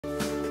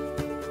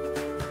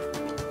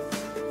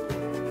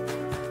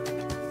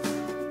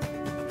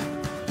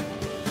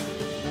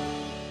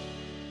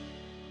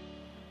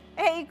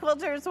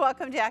Quilters,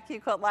 welcome to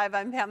AccuQuilt Live.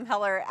 I'm Pam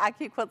Heller,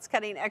 AccuQuilt's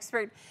cutting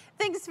expert.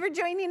 Thanks for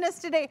joining us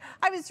today.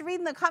 I was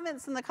reading the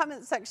comments in the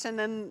comments section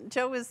and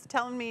Joe was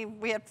telling me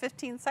we had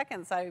 15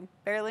 seconds. I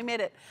barely made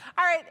it.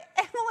 All right,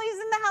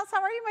 Emily's in the house.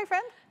 How are you, my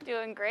friend?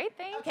 Doing great,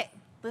 thanks. Okay,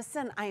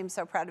 listen, I am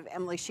so proud of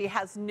Emily. She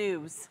has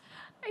news.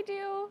 I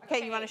do.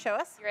 Okay, you want to show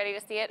us? You ready to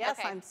see it? Yes,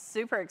 okay. I'm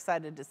super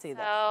excited to see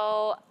this.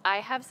 So I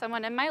have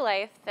someone in my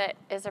life that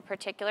is a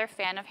particular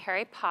fan of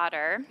Harry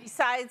Potter.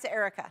 Besides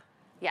Erica.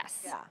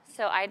 Yes. Yeah.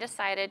 So I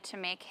decided to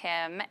make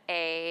him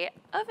a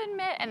oven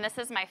mitt, and this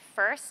is my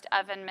first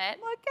oven mitt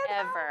Look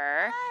at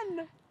ever. how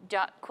fun.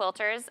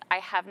 Quilters, I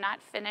have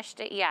not finished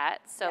it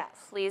yet, so Yes.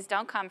 please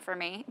don't come for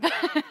me.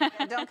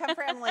 Yeah, don't come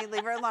for Emily,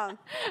 leave her alone.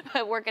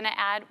 But we're gonna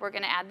add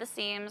the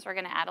seams, we're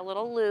gonna add a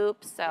little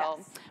loop, so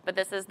Yes. but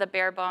this is the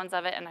bare bones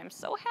of it, and I'm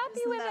so happy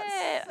Isn't with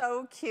that it.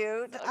 so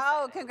cute? So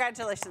Oh,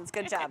 congratulations.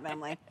 Good job,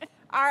 Emily.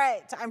 All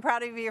right, I'm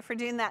proud of you for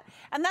doing that.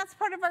 And that's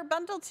part of our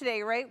bundle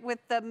today, right?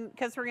 With the,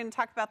 because we're going to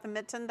talk about the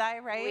mitten die,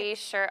 right? We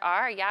sure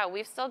are, yeah.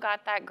 We've still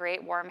got that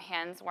great Warm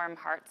Hands, Warm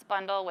Hearts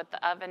bundle with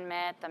the oven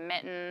mitt, the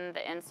mitten,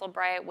 the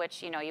Insulbright,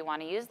 which, you know, you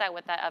want to use that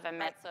with that oven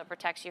mitt so it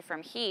protects you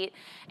from heat.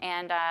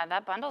 And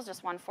that bundle's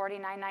just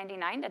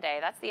 $149.99 today.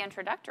 That's the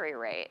introductory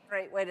rate.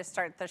 Great way to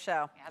start the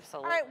show.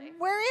 Absolutely. All right,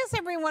 where is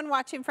everyone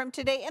watching from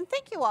today? And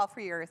thank you all for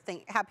your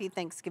happy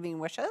Thanksgiving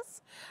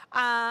wishes.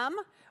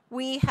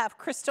 We have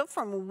Crystal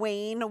from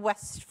Wayne,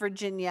 West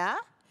Virginia,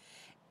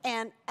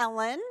 and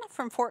Ellen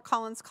from Fort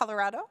Collins,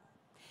 Colorado,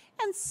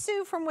 and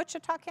Sue from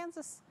Wichita,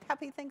 Kansas.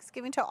 Happy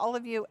Thanksgiving to all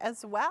of you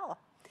as well.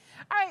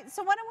 All right,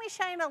 so why don't we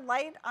shine a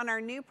light on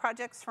our new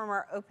projects from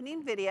our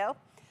opening video.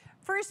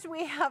 First,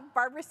 we have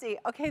Barbara C.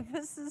 Okay,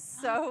 this is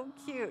so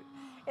cute.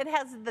 It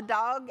has the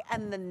dog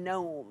and the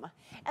gnome,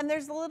 and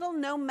there's a little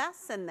gnome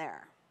mess in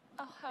there.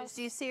 Oh, how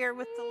Do you see her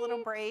with the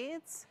little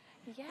braids?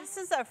 Yes. This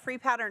is a free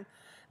pattern.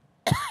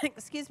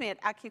 Excuse me, at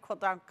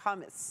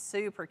AccuQuilt.com. It's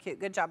super cute.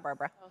 Good job,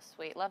 Barbara. Oh,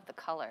 sweet. Love the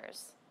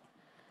colors.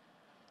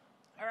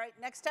 All right,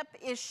 next up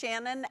is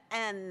Shannon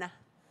N.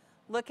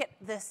 Look at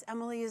this.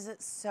 Emily, is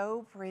it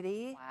so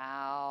pretty?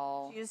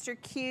 Wow. She used her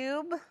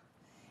cube,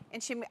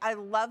 and I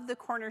love the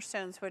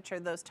cornerstones, which are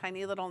those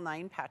tiny little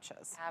 9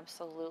 patches.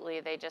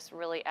 Absolutely. They just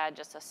really add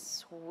just a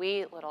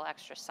sweet little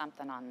extra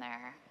something on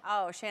there.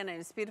 Oh, Shannon,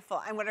 it's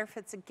beautiful. I wonder if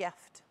it's a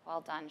gift.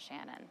 Well done,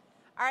 Shannon.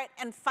 All right,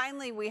 and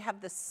finally, we have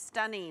the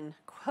stunning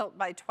quilt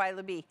by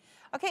Twyla B.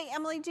 Okay,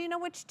 Emily, do you know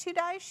which 2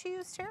 dyes she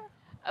used here?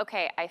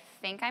 Okay, I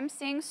think I'm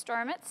seeing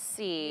Storm at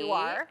Sea. You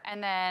are.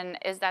 And then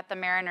is that the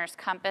Mariner's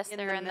Compass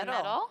there in the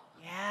middle?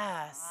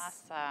 Yes.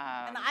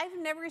 Awesome. And I've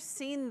never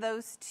seen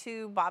those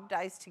 2 bob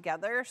dyes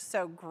together,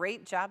 so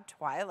great job,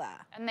 Twyla.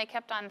 And they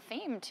kept on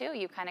theme too.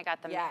 You kind of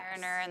got the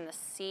Mariner and the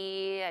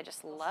sea. I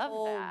just love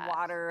Whole that.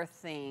 water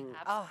thing.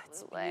 Oh,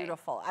 it's Absolutely.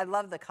 beautiful. I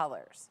love the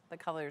colors. The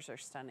colors are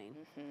stunning.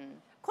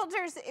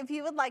 Quilters, if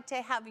you would like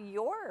to have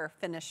your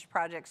finished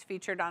projects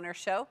featured on our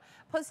show,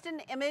 post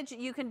an image.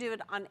 You can do it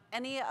on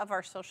any of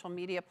our social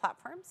media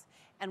platforms,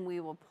 and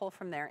we will pull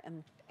from there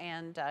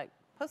and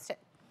post it.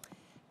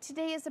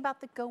 Today is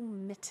about the Go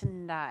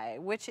Mitten die,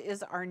 which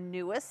is our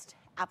newest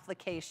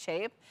applique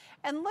shape.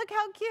 And look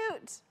how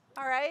cute,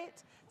 all right?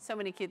 So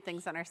many cute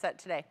things on our set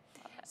today.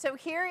 So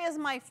here is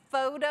my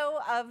photo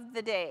of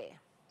the day.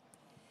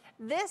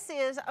 This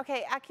is,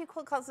 okay,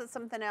 AccuQuilt calls it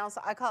something else.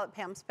 I call it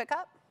Pam's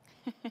Pickup.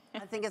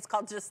 I think it's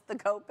called just the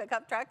Go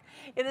pickup truck.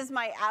 It is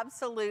my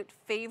absolute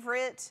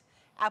favorite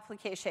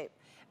applique shape.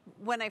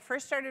 When I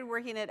first started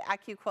working at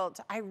AccuQuilt,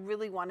 I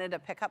really wanted a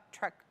pickup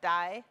truck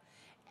die.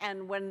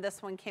 And when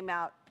this one came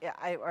out,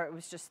 I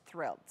was just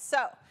thrilled.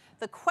 So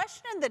the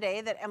question of the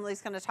day that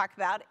Emily's going to talk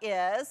about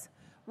is,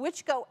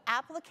 which Go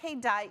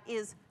applique die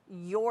is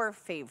your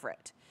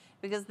favorite?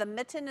 Because the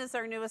mitten is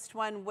our newest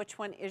one. Which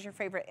one is your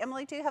favorite?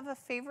 Emily, do you have a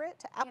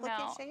favorite applique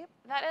shape?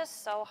 That is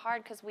so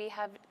hard because we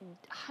have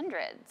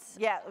hundreds.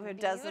 Yeah, we have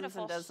dozens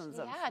Beautiful and dozens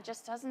of. Yeah,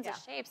 just dozens of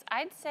shapes.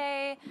 I'd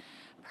say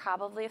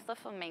probably the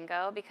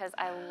flamingo because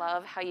I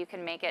love how you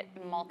can make it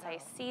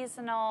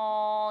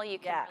multi-seasonal. You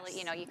can really,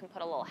 you know, you can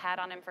put a little hat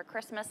on him for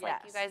Christmas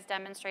like you guys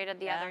demonstrated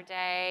the other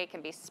day. It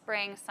can be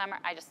spring, summer.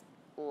 I just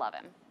love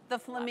him. The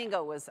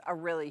flamingo was a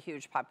really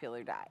huge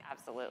popular die.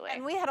 Absolutely.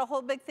 And we had a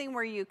whole big thing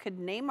where you could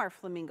name our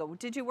flamingo.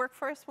 Did you work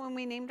for us when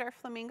we named our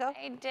flamingo?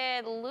 I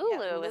did.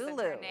 Lulu,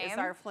 Lulu is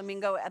our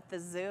flamingo at the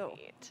zoo.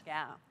 Sweet.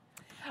 Yeah.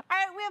 All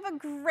right, we have a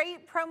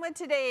great promo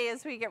today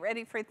as we get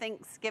ready for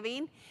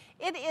Thanksgiving.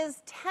 It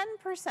is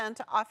 10%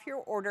 off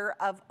your order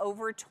of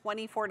over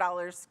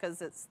 $24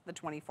 because it's the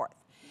 24th.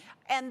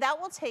 And that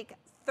will take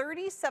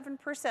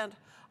 37%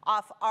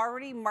 off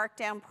already marked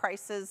down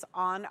prices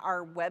on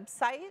our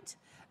website.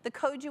 The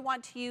code you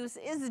want to use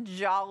is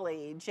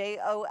JOLLY,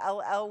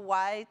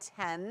 J-O-L-L-Y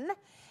 10.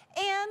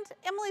 And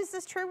Emily, is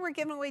this true? We're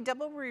giving away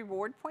double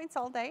reward points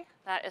all day?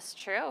 That is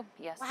true,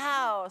 yes.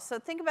 Wow, so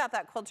think about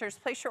that, quilters.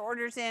 Place your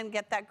orders in,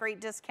 get that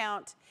great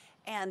discount,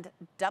 and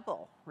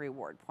double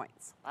reward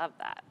points. Love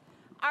that.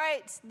 All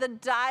right, the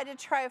die to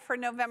try for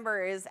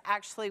November is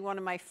actually one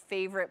of my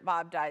favorite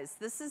bob dies.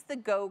 This is the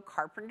Go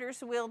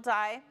Carpenter's Wheel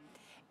die.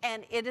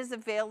 And it is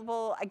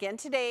available again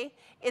today.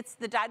 It's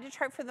the die to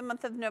try for the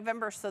month of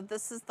November, so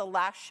this is the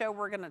last show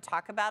we're going to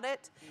talk about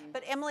it.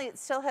 But Emily, it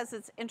still has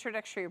its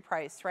introductory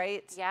price,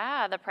 right?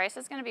 Yeah, the price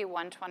is going to be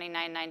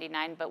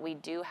 $129.99, but we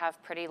do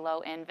have pretty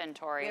low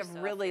inventory. We have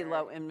really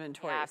low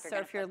inventory. Yeah, so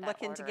if you're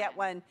looking to get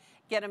one,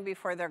 get them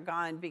before they're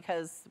gone,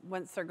 because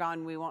once they're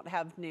gone, we won't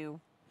have new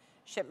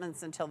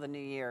shipments until the new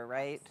year,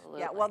 right? Absolutely.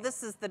 Yeah, well,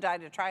 this is the die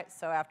to try,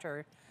 so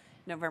after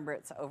November,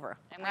 it's over.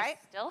 And we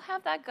still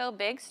have that Go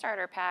Big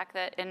starter pack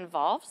that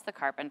involves the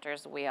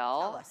carpenter's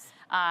wheel. Tell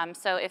us.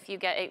 So if you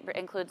get, it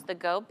includes the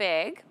Go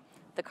Big,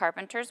 the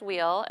carpenter's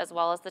wheel, as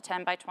well as the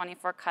 10 by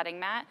 24 cutting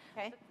mat.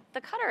 Okay. The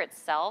cutter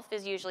itself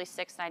is usually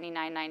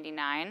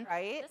 $699.99.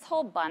 Right. This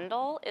whole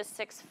bundle is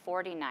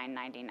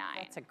 $649.99.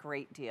 That's a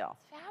great deal.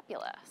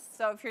 Fabulous.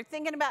 So if you're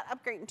thinking about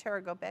upgrading to our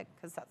Go Big,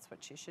 because that's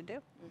what you should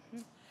do.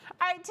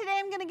 All right, today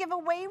I'm going to give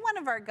away one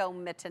of our Go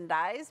Mitten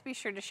dies. Be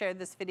sure to share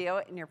this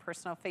video in your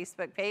personal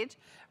Facebook page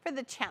for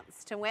the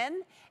chance to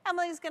win.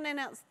 Emily's going to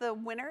announce the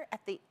winner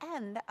at the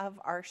end of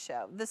our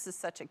show. This is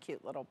such a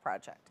cute little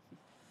project.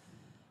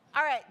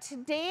 All right,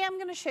 today I'm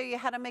going to show you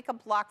how to make a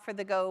block for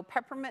the Go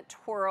Peppermint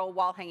Twirl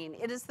Wall Hanging.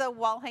 It is the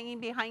wall hanging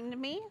behind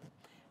me.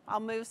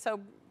 I'll move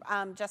so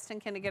Justin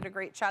can get a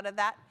great shot of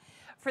that.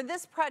 For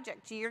this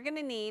project, you're going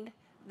to need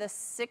the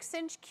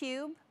 6-inch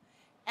cube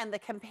and the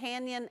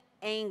companion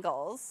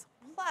angles,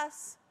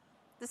 plus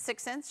the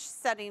 6-inch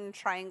setting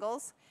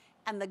triangles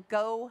and the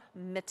Go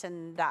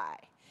Mitten die.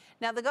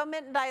 Now the Go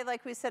Mitten die,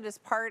 like we said, is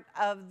part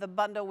of the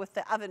bundle with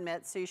the oven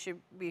mitt, so you should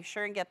be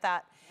sure and get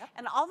that. Yep.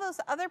 And all those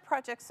other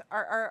projects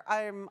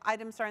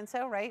items are on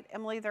sale, right?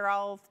 Emily, they're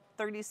all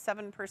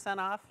 37%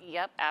 off?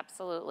 Yep,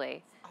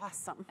 absolutely.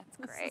 Awesome. That's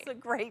great. This is a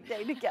great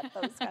day to get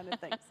those kind of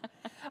things.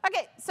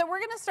 Okay, so we're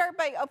going to start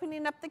by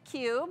opening up the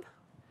cube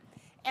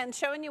and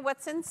showing you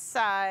what's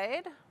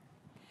inside.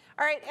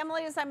 All right,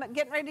 Emily, as I'm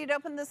getting ready to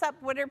open this up,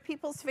 what are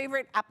people's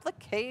favorite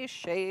applique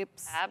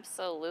shapes?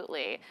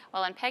 Absolutely.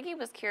 Well, and Peggy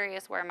was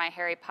curious where my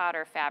Harry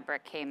Potter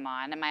fabric came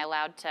on. Am I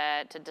allowed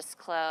to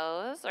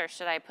disclose, or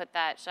should I put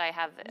that, should I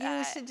have...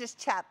 You should just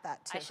chat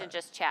that to her. I should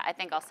just chat. I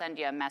think I'll send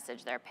you a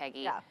message there,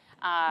 Peggy. Yeah.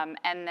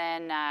 And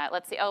then,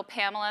 let's see. Oh,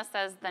 Pamela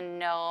says the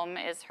gnome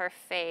is her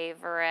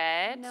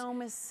favorite.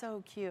 Gnome is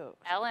so cute.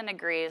 Ellen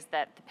agrees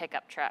that the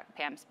pickup truck,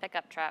 Pam's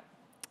pickup truck,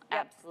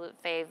 absolute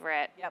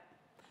favorite. Yep,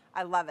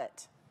 I love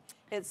it.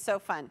 It's so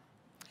fun.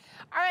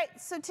 All right,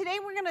 so today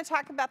we're going to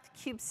talk about the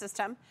cube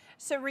system.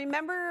 So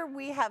remember,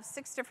 we have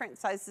 6 different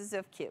sizes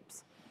of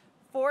cubes.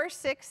 4,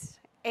 6,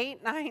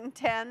 8, 9,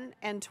 10,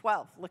 and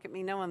 12. Look at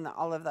me knowing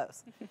all of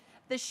those.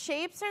 The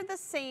shapes are the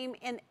same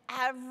in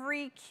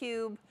every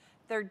cube.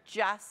 They're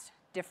just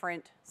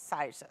different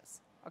sizes,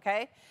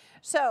 okay?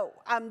 So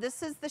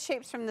this is the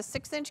shapes from the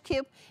 6-inch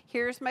cube.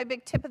 Here's my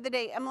big tip of the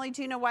day. Emily,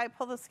 do you know why I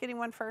pull the skinny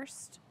one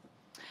first?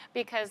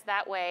 Because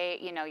that way,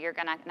 you know, you're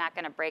not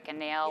gonna break a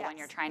nail when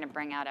you're trying to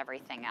bring out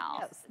everything else.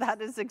 Yes,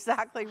 that is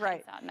exactly right.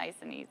 It's out nice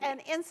and easy. And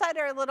inside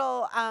our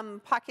little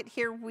pocket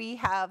here, we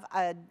have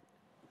a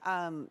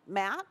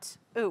mat.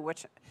 Ooh,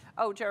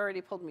 Joe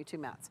already pulled me 2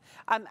 mats.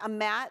 A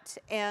mat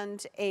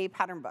and a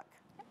pattern book,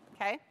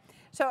 okay?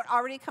 So it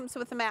already comes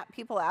with a mat.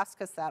 People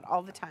ask us that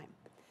all the time.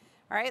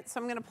 All right,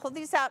 so I'm gonna pull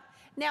these out.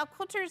 Now,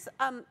 quilters,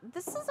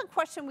 this is a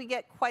question we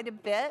get quite a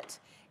bit,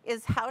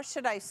 is how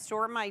should I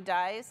store my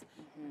dies?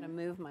 I'm gonna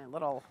move my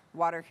little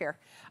water here.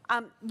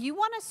 You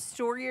wanna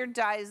store your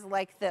dies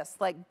like this,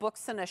 like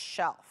books in a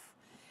shelf.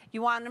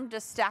 You want them to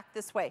stack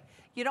this way.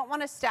 You don't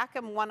wanna stack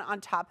them one on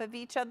top of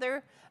each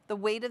other. The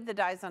weight of the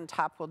dies on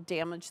top will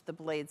damage the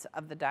blades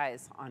of the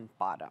dies on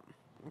bottom,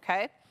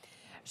 okay?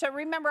 So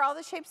remember, all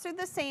the shapes are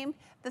the same.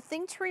 The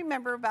thing to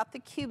remember about the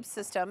cube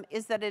system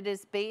is that it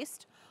is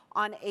based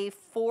on a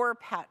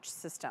 4-patch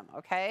system,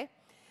 okay?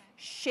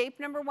 Shape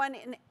number 1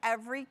 in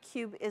every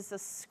cube is a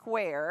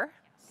square.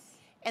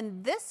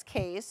 In this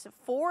case,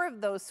 4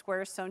 of those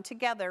squares sewn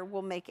together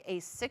will make a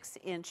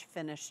 6-inch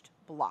finished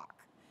block.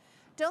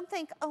 Don't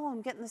think, oh,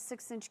 I'm getting the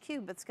 6-inch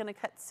cube, it's gonna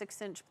cut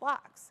 6-inch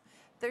blocks.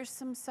 There's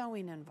some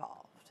sewing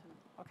involved,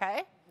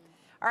 okay?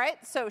 All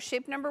right, so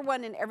shape number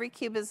 1 in every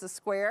cube is a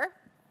square.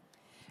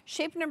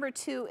 Shape number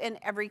 2 in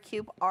every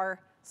cube are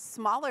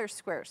smaller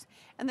squares.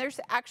 And there's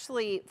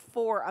actually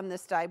 4 on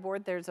this die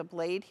board. There's a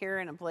blade here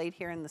and a blade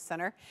here in the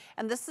center.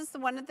 And this is the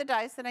one of the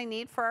dies that I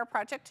need for our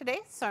project today,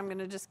 so I'm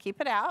gonna just keep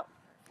it out.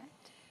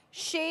 Perfect.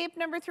 Shape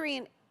number 3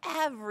 in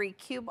every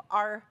cube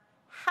are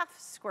half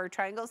square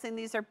triangles, and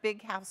these are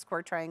big half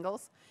square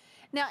triangles.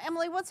 Now,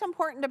 Emily, what's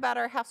important about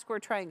our half square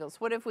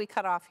triangles? What have we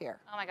cut off here?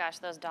 Oh my gosh,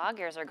 those dog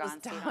ears are gone.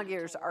 Those dog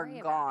ears are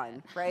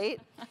gone,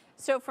 right?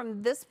 So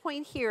from this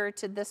point here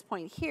to this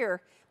point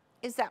here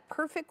is that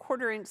perfect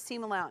 1/4-inch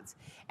seam allowance.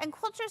 And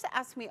quilters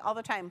ask me all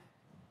the time,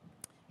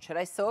 should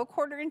I sew a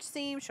 1/4-inch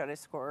seam? Should I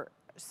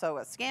sew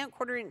a scant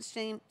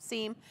 1/4-inch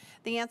seam?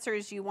 The answer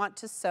is you want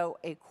to sew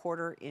a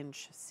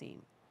 1/4-inch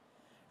seam.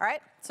 All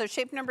right, so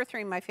shape number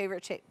 3, my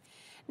favorite shape.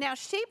 Now,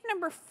 shape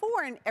number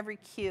 4 in every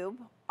cube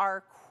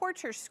are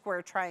 1/4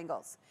 square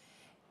triangles.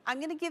 I'm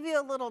gonna give you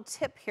a little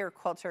tip here,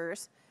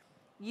 quilters.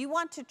 You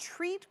want to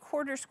treat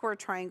 1/4 square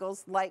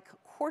triangles like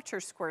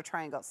quarter square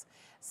triangles.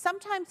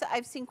 Sometimes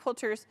I've seen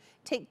quilters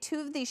take two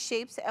of these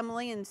shapes,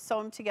 Emily, and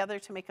sew them together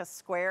to make a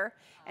square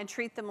and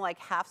treat them like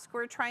half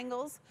square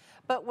triangles.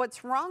 But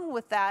what's wrong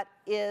with that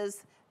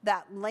is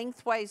that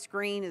lengthwise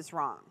green is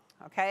wrong,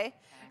 okay?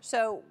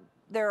 So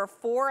there are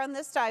 4 on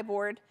this die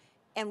board,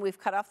 and we've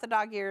cut off the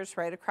dog ears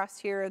right across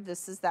here.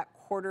 This is that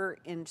 1/4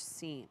 inch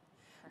seam.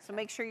 Perfect. So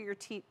make sure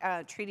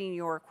you're treating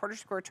your quarter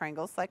square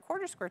triangles like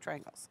quarter square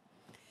triangles.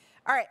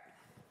 All right,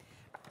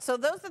 so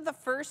those are the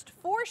first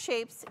 4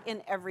 shapes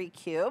in every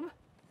cube.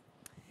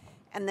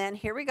 And then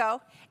here we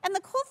go. And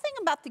the cool thing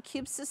about the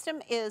cube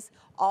system is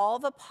all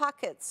the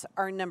pockets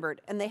are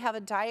numbered, and they have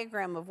a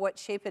diagram of what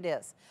shape it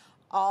is.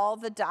 All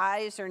the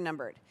dies are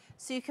numbered,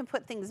 so you can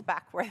put things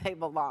back where they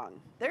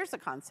belong. There's a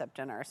concept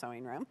in our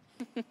sewing room.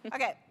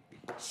 Okay,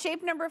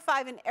 shape number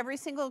 5 in every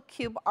single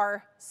cube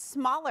are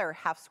smaller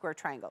half square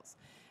triangles.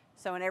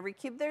 So in every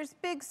cube, there's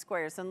big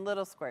squares and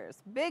little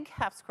squares, big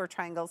half square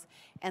triangles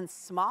and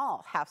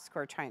small half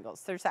square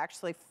triangles. There's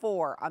actually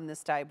 4 on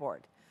this die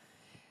board.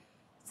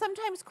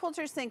 Sometimes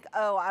quilters think,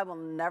 oh, I will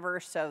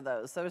never sew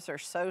those. Those are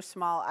so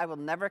small, I will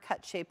never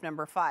cut shape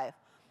number 5.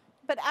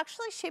 But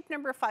actually, shape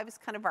number 5 is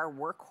kind of our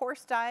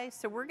workhorse die,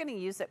 so we're going to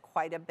use it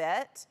quite a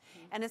bit,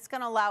 and it's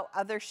going to allow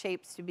other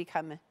shapes to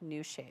become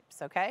new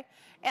shapes, okay?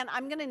 And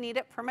I'm going to need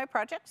it for my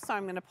project, so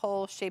I'm going to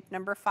pull shape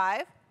number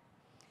 5.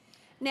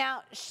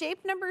 Now,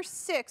 shape number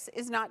 6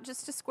 is not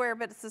just a square,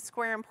 but it's a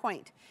square and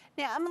point.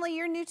 Now, Emily,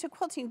 you're new to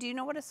quilting. Do you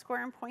know what a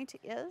square and point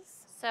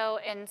is? So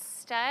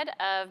instead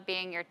of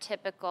being your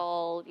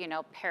typical,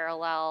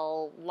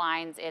 parallel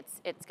lines,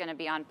 it's going to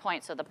be on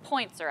point. So the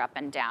points are up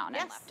and down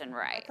and left and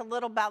right. Like a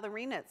little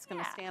ballerina, it's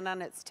going to stand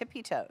on its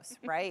tippy toes,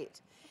 right?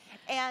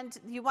 And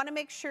you want to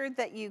make sure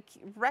that you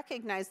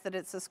recognize that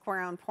it's a square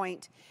on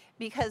point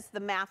because the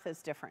math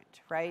is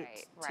different,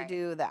 right? To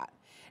do that.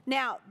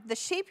 Now, the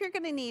shape you're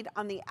going to need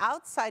on the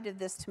outside of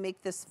this to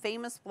make this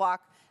famous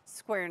block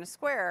square and a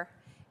square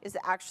is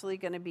actually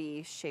going to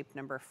be shape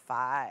number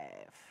 5.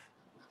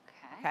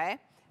 Okay,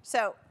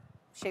 so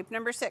shape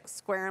number 6,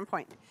 square and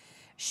point.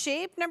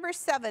 Shape number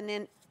 7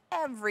 in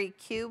every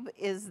cube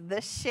is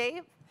this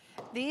shape.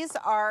 These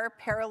are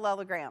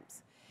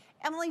parallelograms.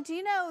 Emily, do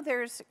you know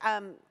there's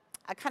a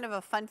kind of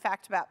a fun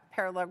fact about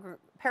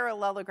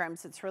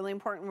parallelograms? It's really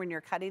important when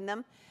you're cutting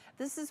them.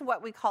 This is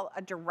what we call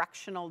a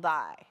directional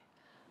die.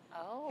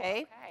 Oh,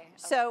 okay.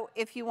 So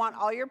if you want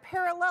all your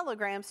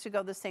parallelograms to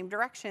go the same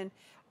direction,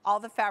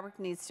 all the fabric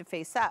needs to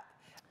face up.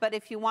 But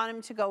if you want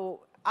them to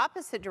go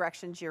opposite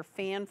directions, you're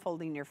fan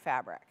folding your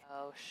fabric.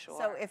 Oh, sure.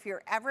 So if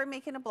you're ever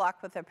making a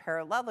block with a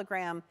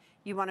parallelogram,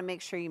 you want to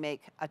make sure you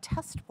make a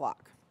test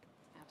block.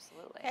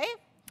 Absolutely. Okay.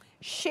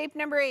 Shape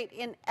number 8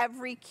 in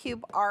every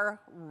cube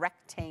are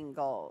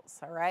rectangles,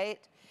 all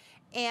right?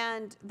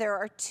 And there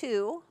are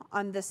 2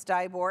 on this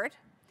die board.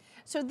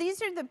 So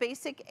these are the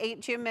basic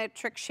 8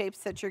 geometric shapes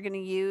that you're going to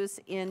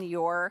use in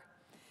your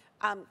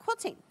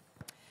quilting.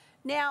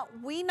 Now,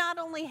 we not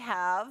only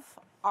have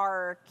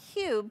our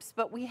cubes,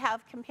 but we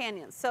have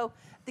companions. So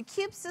the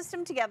cube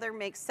system together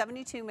makes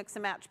 72 mix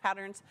and match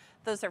patterns.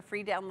 Those are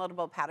free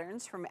downloadable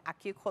patterns from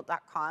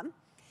AccuQuilt.com.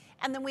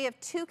 And then we have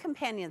 2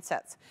 companion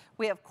sets.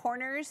 We have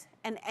corners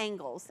and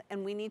angles,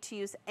 and we need to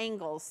use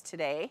angles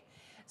today.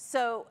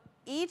 So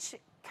each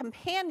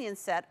companion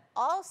set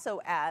also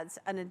adds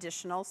an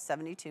additional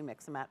 72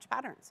 mix and match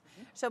patterns.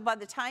 So by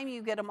the time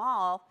you get them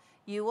all,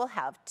 you will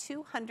have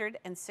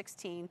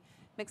 216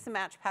 mix and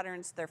match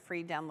patterns. They're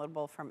free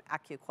downloadable from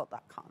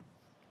AccuQuilt.com.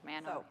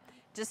 Man, so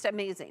just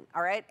amazing,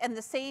 all right? And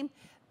the same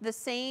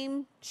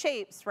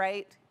shapes,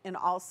 right, in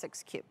all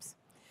 6 cubes.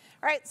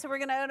 All right, so we're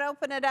gonna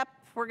open it up.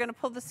 We're gonna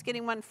pull the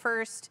skinny one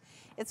first.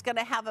 It's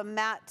gonna have a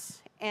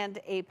mat and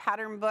a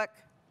pattern book.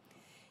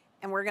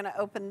 And we're gonna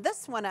open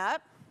this one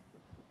up.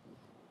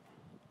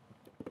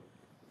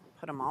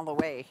 Put them all the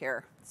way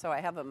here. So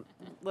I have a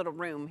little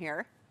room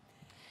here.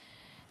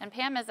 And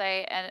Pam, as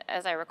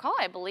I recall,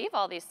 I believe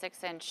all these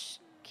 6-inch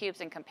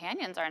cubes and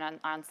companions are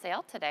on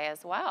sale today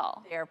as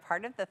well. They are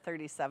part of the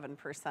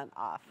 37%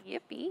 off.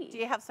 Yippee. Do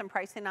you have some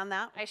pricing on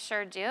that? I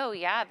sure do,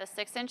 yeah. The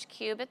 6-inch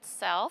cube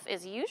itself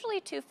is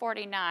usually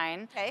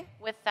 $249. Okay.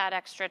 With that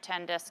extra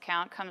 10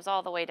 discount, comes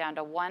all the way down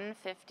to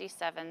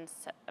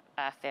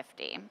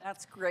 $157.50.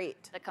 That's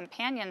great. The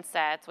companion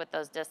sets with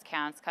those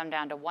discounts come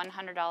down to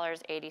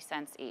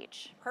 $100.80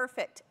 each.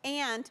 Perfect.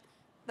 And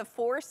the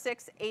 4,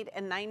 6, 8,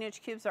 and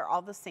 9-inch cubes are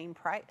all the same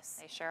price.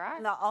 They sure are.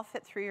 And they'll all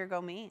fit through your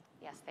Go Me.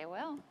 Yes, they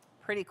will.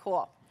 Pretty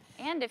cool.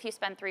 And if you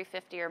spend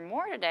 $350 or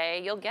more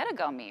today, you'll get a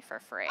Go Me for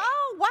free.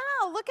 Oh,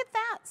 wow, look at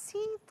that.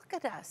 See, look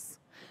at us.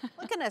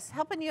 Look at us,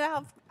 helping you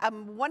have a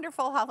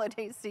wonderful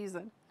holiday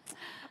season.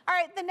 All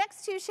right, the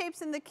next 2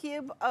 shapes in the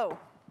cube,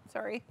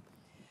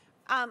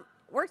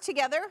 work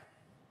together.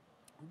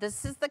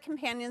 This is the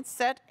companion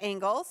set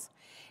angles.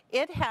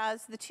 It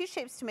has the 2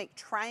 shapes to make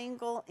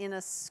triangle in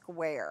a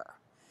square,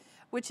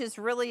 which is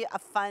really a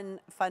fun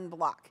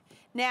block.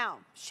 Now,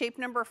 shape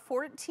number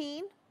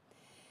 14,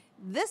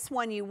 this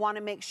one you want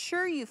to make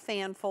sure you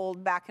fan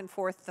fold back and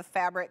forth the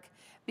fabric,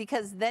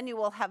 because then you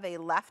will have a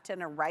left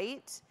and a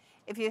right,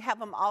 If you have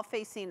them all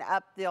facing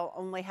up, they'll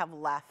only have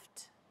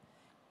left.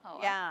 Oh,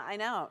 Yeah, I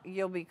know.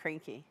 You'll be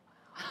cranky.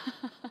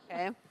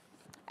 Okay.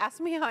 Ask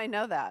me how I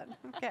know that.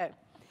 Okay.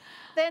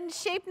 Then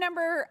shape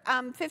number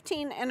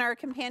 15 in our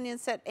companion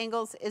set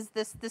angles is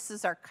this. This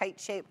is our kite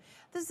shape.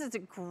 This is a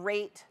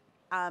great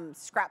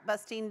scrap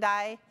busting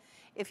die.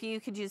 If you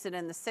could use it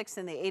in the 6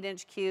 and the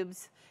 8-inch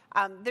cubes,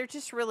 they're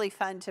just really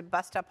fun to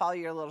bust up all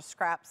your little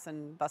scraps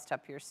and bust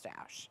up your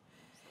stash.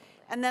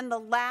 And then the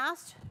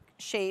last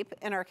shape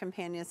in our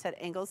companion set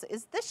angles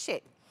is this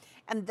shape.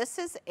 And this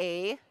is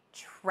a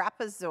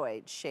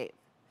trapezoid shape.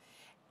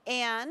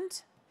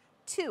 And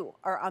 2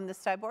 are on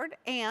this die board,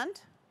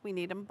 and we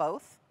need them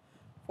both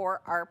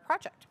for our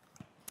project.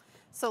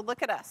 So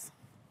look at us.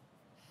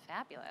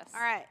 Fabulous.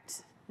 All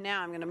right,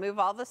 now I'm going to move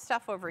all this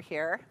stuff over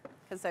here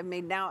because I've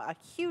made now a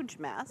huge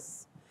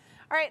mess.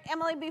 All right,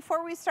 Emily,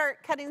 before we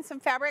start cutting some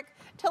fabric,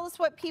 tell us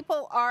what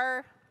people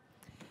are,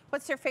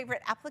 what's their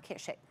favorite applique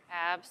shape?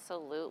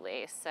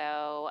 Absolutely.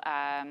 So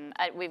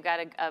we've got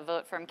a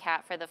vote from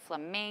Kat for the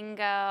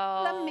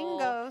flamingo.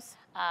 Flamingos.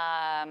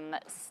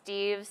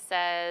 Steve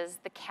says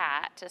the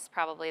cat is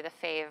probably the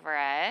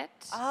favorite.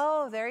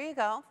 Oh, there you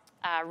go.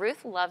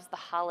 Ruth loves the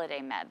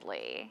holiday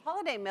medley.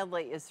 Holiday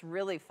medley is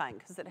really fun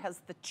because it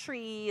has the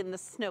tree and the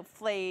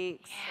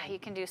snowflakes. Yeah, you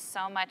can do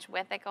so much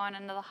with it going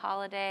into the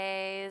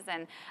holidays.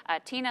 And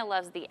Tina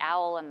loves the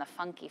owl and the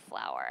funky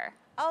flower.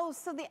 Oh,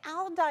 so the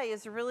owl die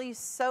is really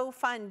so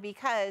fun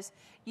because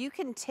you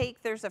can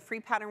take, there's a free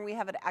pattern we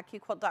have at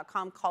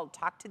AccuQuilt.com called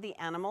Talk to the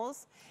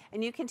Animals,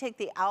 and you can take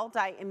the owl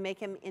die and make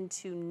them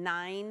into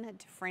 9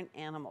 different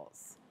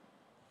animals.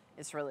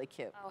 It's really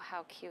cute. Oh,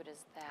 how cute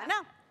is that? I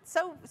know.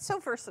 So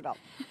versatile.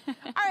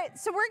 All right,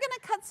 so we're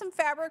going to cut some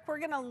fabric. We're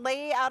going to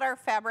lay out our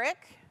fabric.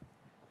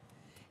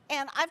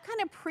 And I've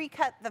kind of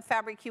pre-cut the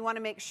fabric. You want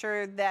to make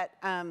sure that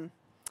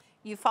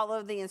you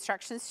follow the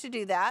instructions to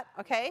do that,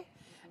 okay?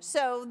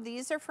 So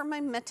these are for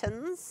my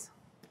mittens.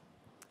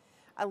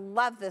 I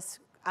love this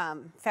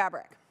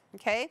fabric,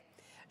 okay?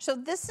 So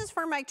this is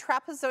for my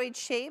trapezoid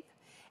shape,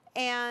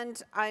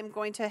 and I'm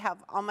going to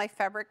have all my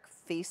fabric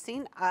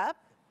facing up.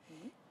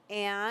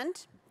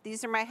 And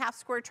these are my half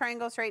square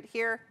triangles right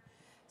here.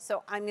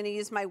 So I'm going to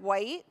use my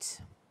white.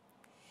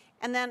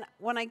 And then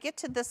when I get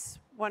to this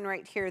one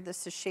right here,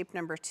 this is shape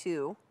number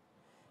 2.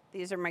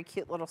 These are my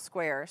cute little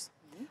squares.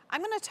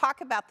 I'm going to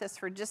talk about this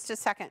for just a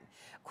second.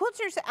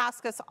 Quilters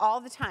ask us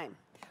all the time,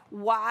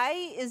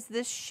 why is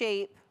this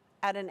shape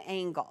at an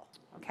angle?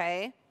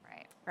 Okay?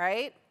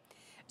 Right?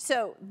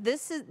 So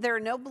there are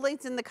no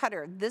blades in the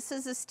cutter. This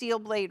is a steel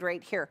blade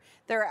right here.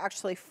 There are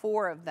actually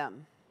 4 of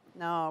them.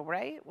 No,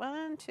 right?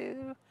 1,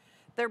 2.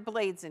 There are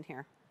blades in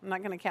here. I'm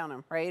not going to count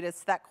them, right?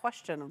 It's that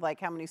question of like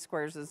how many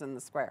squares is in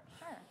the square.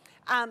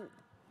 Sure.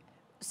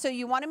 So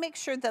you want to make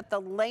sure that the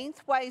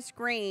lengthwise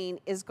grain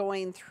is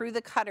going through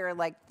the cutter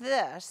like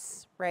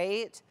this,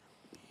 right?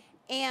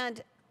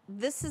 And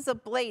this is a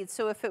blade,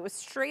 so if it was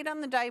straight on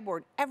the die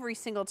board, every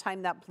single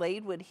time that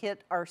blade would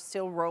hit our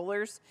steel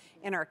rollers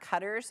in our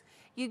cutters,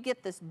 you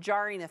get this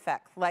jarring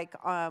effect, like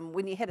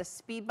when you hit a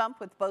speed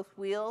bump with both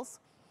wheels.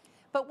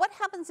 But what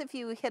happens if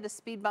you hit a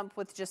speed bump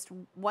with just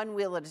one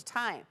wheel at a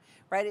time,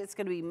 right? It's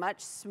going to be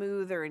much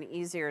smoother and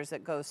easier as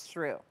it goes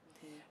through.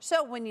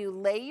 So when you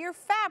lay your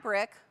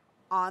fabric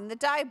on the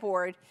die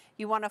board,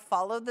 you want to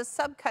follow the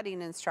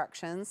sub-cutting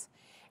instructions,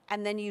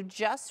 and then you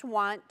just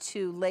want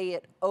to lay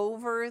it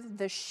over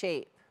the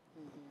shape,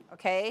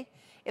 okay?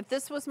 If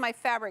this was my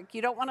fabric,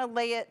 you don't want to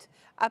lay it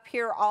up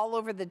here all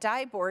over the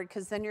die board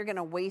because then you're going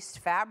to waste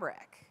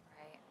fabric,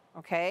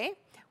 okay?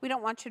 We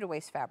don't want you to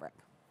waste fabric.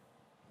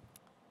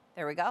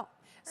 There we go.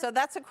 So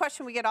that's a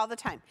question we get all the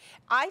time.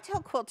 I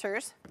tell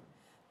quilters,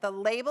 the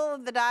label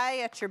of the die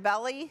at your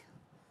belly,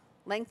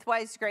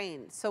 lengthwise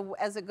grain. So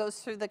as it goes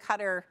through the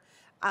cutter,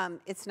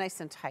 it's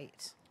nice and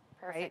tight.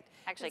 Perfect. Right?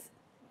 Actually,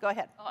 go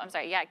ahead. Oh, I'm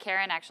sorry. Yeah,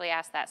 Karen actually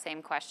asked that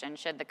same question.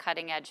 Should the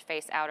cutting edge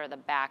face out or the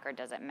back, or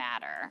does it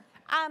matter?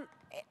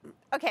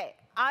 Okay,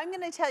 I'm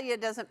going to tell you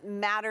it doesn't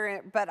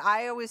matter, but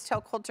I always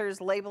tell quilters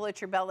label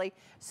at your belly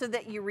so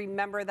that you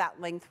remember that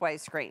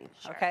lengthwise grain,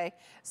 okay?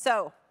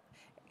 So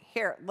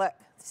here, look,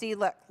 see,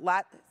 look,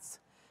 lots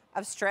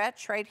of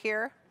stretch right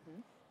here.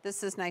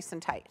 This is nice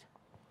and tight.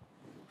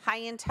 High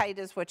and tight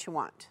is what you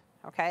want,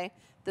 okay?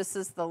 This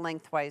is the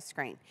lengthwise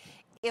grain.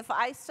 If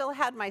I still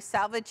had my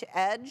salvage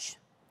edge,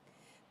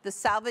 the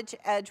salvage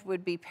edge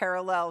would be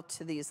parallel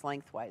to these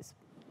lengthwise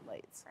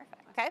blades.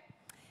 Perfect. Okay?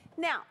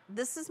 Now,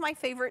 this is my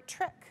favorite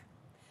trick.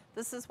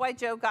 This is why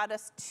Joe got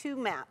us 2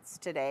 mats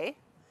today,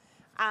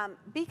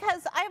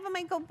 because I have them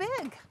that go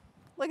big.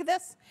 Look at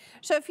this.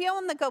 So if you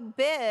want them to go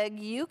big,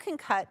 you can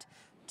cut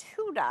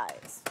 2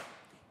 dies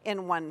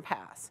in one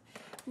pass.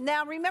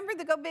 Now, remember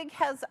the Go Big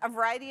has a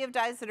variety of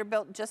dies that are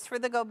built just for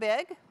the Go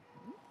Big,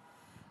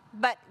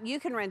 but you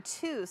can run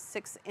 2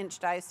 6-inch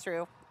dies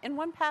through in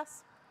one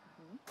pass.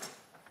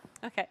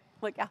 Okay,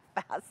 look how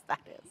fast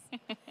that is.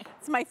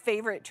 It's my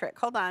favorite trick.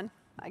 Hold on.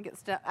 I'm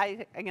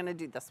going to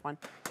do this one.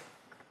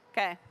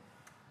 Okay.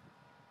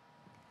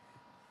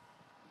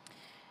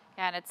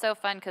 Yeah, and it's so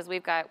fun because we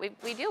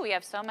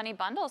have so many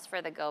bundles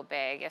for the Go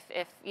Big.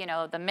 If you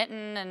know the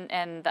mitten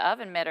and the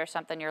oven mitt or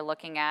something you're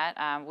looking at,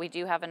 we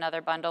do have another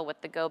bundle with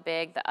the Go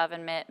Big, the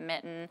oven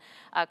mitten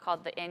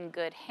called the In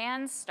Good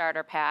Hands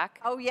Starter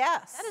Pack. Oh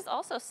yes. That is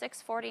also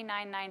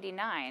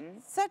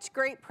 $649.99. Such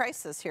great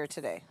prices here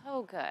today.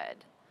 Oh,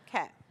 good.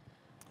 Okay.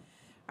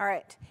 All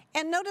right.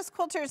 And notice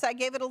quilters, I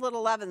gave it a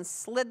little love and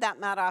slid that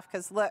mat off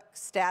because look,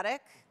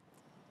 static.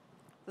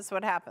 This is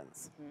what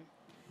happens.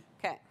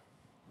 Okay.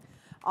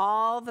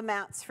 All the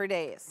mats for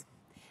days.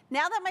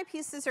 Now that my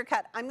pieces are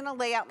cut, I'm going to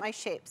lay out my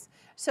shapes.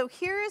 So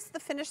here is the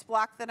finished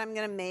block that I'm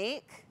going to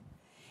make.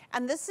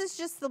 And this is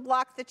just the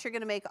block that you're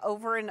going to make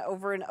over and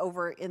over and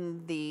over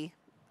in the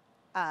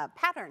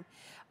pattern.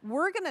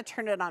 We're going to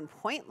turn it on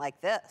point like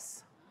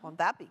this. Well,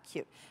 that'd be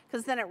cute,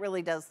 because then it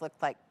really does look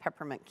like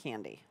peppermint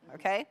candy,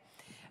 okay?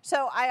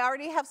 So I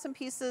already have some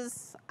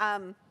pieces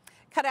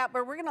cut out,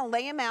 but we're gonna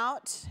lay them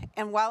out.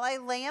 And while I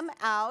lay them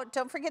out,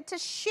 don't forget to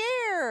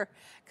share,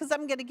 because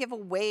I'm gonna give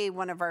away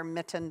one of our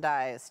mitten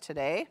dies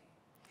today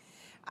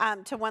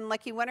to one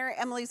lucky winner.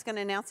 Emily's gonna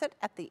announce it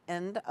at the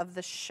end of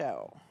the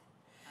show.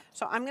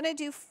 So I'm gonna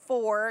do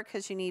 4,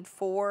 because you need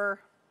 4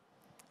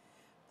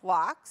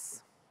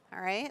 blocks, all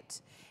right?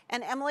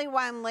 And Emily,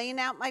 while I'm laying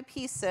out my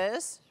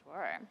pieces,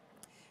 Sure.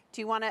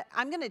 do you wanna,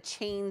 I'm gonna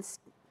chain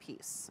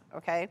piece,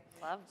 okay?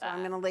 Love So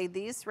I'm that. gonna lay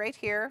these right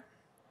here.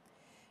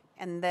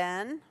 And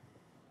then,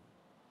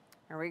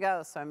 here we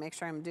go. So I make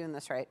sure I'm doing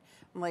this right.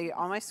 I'm laying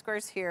all my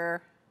squares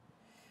here.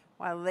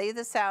 While I lay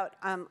this out,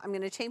 I'm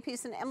gonna chain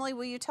piece. And Emily,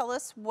 will you tell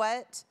us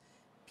what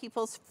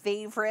people's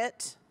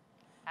favorite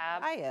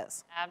die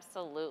is?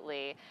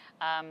 Absolutely.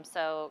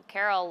 So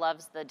Carol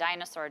loves the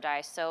dinosaur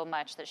die so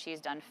much that she's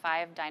done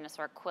 5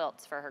 dinosaur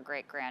quilts for her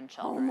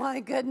great-grandchildren. Oh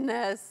my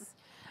goodness.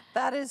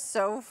 That is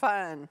so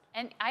fun.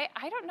 And I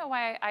don't know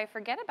why I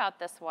forget about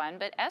this one,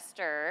 but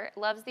Esther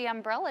loves the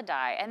umbrella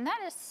die, and that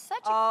is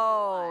such a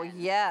cool one.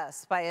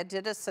 Yes, by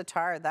Adidas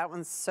Sitar. That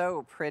one's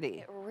so pretty.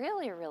 It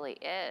really, really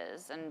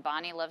is. And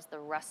Bonnie loves the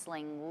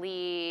rustling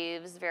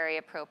leaves, very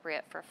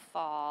appropriate for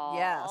fall.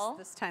 Yes,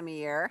 this time of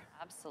year.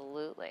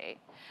 Absolutely.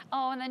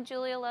 Oh, and then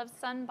Julia loves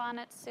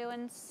Sunbonnet Sue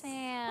and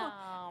Sam.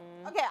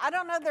 Okay, I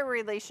don't know their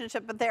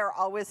relationship, but they're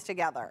always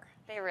together.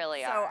 They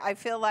really So are. I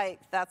feel like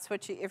that's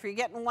what you, if you're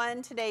getting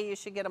one today, you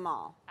should get them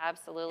all.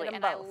 Absolutely. Get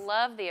 'em And both. I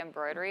love the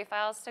embroidery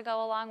files to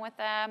go along with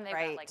them. They've got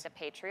Right. like the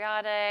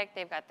patriotic,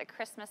 they've got the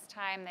Christmas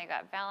time, they've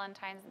got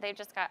Valentine's, they've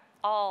just got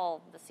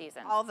all the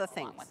seasons All the along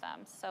things. with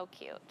them. So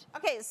cute.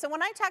 Okay, so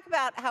when I talk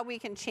about how we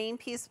can chain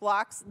piece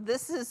blocks,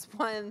 this is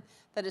one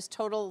that is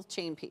total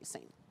chain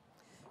piecing.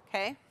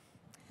 Okay?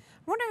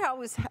 I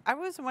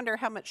always wonder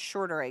how much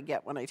shorter I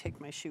get when I take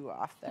my shoe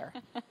off there.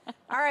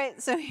 All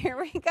right, so here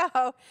we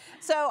go.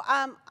 So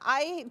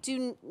I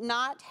do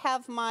not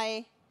have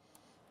my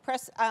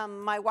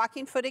my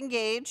walking foot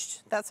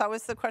engaged. That's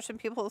always the question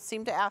people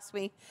seem to ask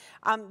me.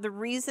 The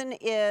reason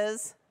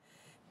is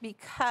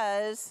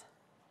because,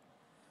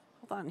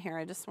 hold on here,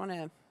 I just want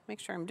to make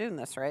sure I'm doing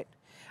this right.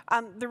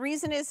 The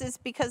reason is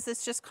because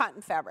it's just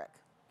cotton fabric.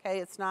 Okay,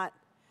 it's not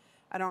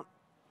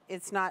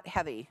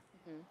heavy.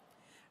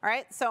 All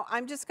right, so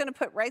I'm just gonna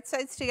put right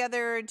sides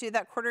together, do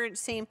that 1/4 inch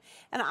seam,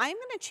 and I'm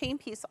gonna chain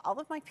piece all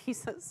of my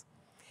pieces.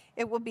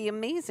 It will be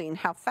amazing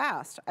how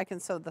fast I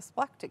can sew this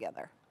block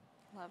together.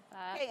 Love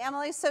that. Okay,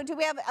 Emily, so do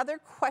we have other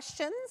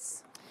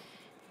questions?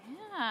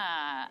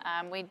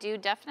 Yeah, we do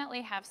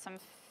definitely have some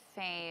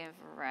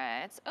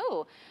favorites.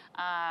 Oh,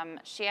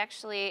 she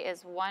actually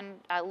is one,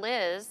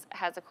 Liz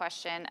has a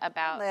question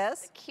about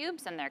Liz? the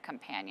cubes in their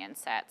companion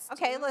sets.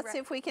 Okay, let's see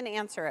if we can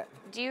answer it.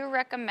 Do you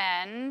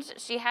recommend,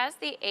 she has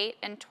the 8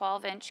 and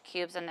 12-inch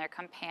cubes in their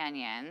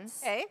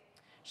companions. Okay.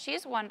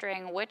 She's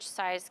wondering which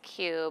size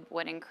cube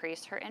would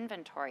increase her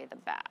inventory the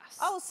best.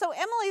 Oh, so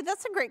Emily,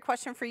 that's a great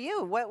question for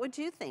you. What would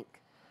you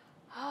think?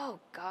 Oh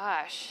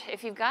gosh,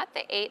 if you've got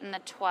the 8 and the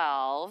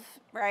 12,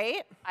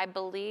 Right? I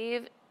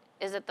believe,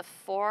 is it the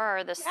 4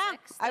 or the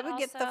 6? I would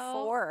get the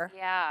 4.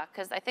 Yeah,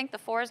 because I think the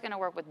 4 is going to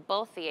work with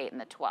both the 8 and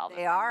the 12.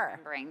 They if I'm are.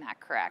 remembering that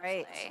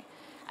correctly. Right.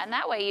 And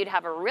that way you'd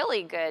have a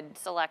really good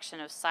selection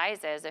of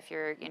sizes if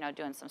you're,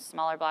 doing some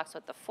smaller blocks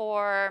with the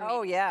 4, maybe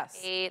Oh,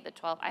 yes. the 8, the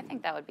 12. I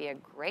think that would be a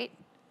great.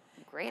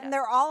 And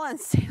they're all on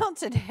sale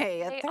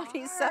today at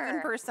They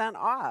 37%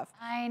 off.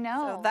 I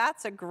know. So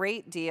that's a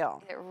great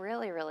deal. It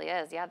really, really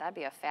is. Yeah, that'd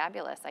be a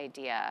fabulous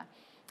idea.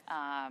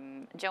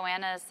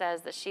 Joanna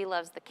says that she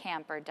loves the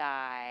camper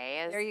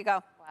dies. There you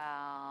go.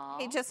 Wow.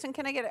 Hey, Justin,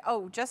 can I get it?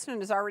 Oh,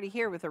 Justin is already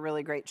here with a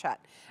really great shot.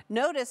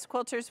 Notice,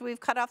 quilters, we've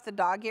cut off the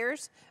dog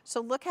ears.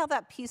 So look how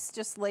that piece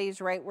just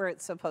lays right where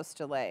it's supposed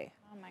to lay.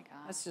 Oh, my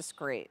gosh. That's just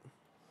great.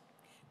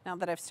 Now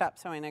that I've stopped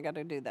sewing, I got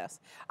to do this.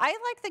 I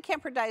like the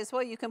camper die as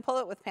well. You can pull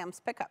it with Pam's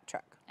pickup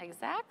truck.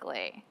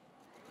 Exactly.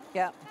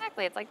 Yeah.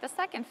 Exactly. It's like the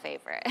second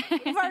favorite.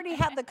 We've already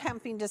had the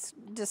camping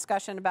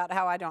discussion about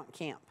how I don't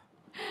camp.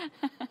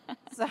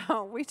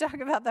 So we talk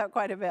about that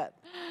quite a bit.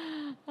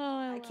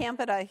 I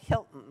camp at a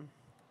Hilton.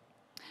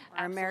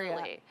 Or a Marriott.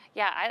 Absolutely.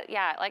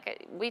 Yeah,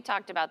 like we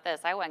talked about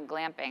this. I went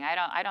glamping.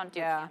 I don't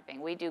do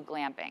camping. We do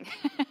glamping.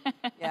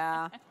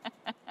 Yeah.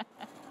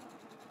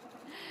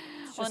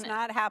 It's just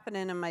not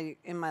happening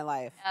in my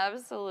life.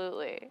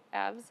 Absolutely.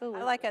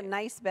 Absolutely. I like a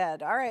nice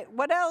bed. All right.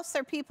 What else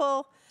are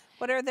people,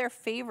 what are their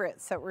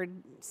favorites that we're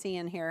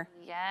seeing here?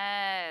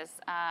 Yes.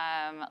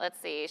 Let's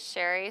see.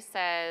 Sherry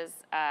says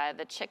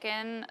the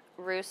chicken,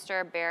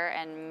 rooster, bear,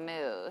 and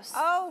moose.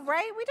 Oh,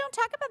 right. We don't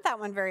talk about that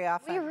one very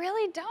often. We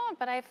really don't,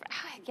 but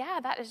yeah,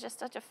 that is just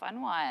such a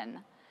fun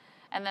one.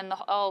 And then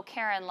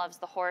Karen loves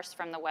the horse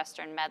from the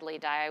Western Medley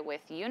die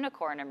with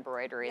unicorn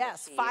embroidery.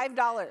 Yes,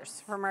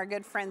 $5 from our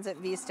good friends at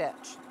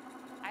V-Stitch.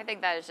 I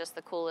think that is just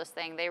the coolest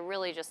thing. They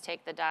really just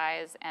take the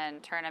dies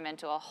and turn them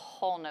into a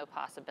whole new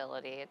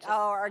possibility. It's just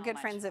our so good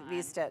much friends fun. at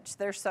V-Stitch.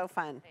 They're so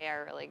fun. They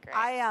are really great.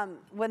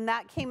 When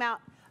that came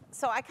out,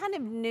 so I kind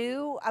of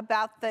knew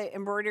about the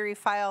embroidery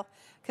file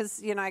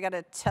because, I got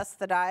to test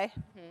the die.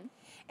 Mm-hmm.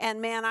 And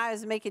man, I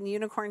was making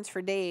unicorns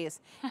for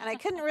days. And I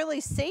couldn't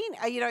really say,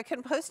 I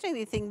couldn't post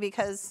anything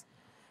because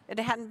it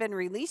hadn't been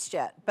released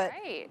yet. But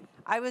right.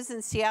 I was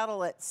in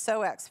Seattle at Sew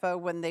Expo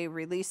when they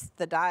released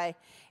the die.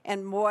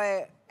 And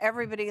boy,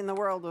 everybody in the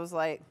world was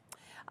like,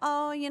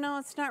 oh,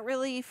 it's not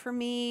really for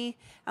me.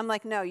 I'm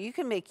like, no, you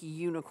can make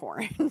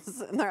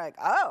unicorns. And they're like,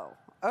 oh,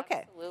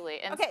 okay. Absolutely.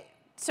 And okay,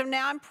 so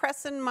now I'm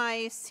pressing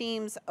my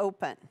seams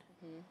open.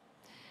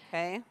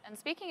 Okay. And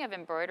speaking of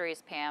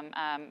embroideries, Pam,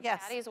 yes.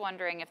 Patty's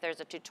wondering if there's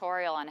a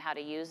tutorial on how to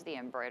use the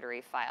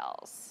embroidery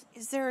files.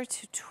 Is there a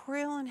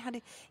tutorial on how to?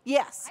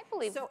 Yes. I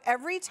believe so.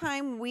 Every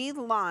time we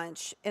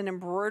launch an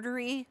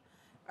embroidery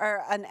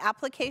or an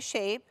applique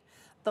shape,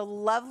 the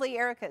lovely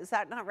Erica, is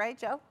that not right,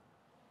 Joe?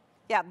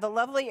 Yeah, the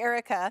lovely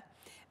Erica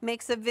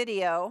makes a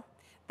video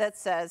that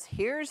says,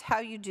 here's how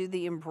you do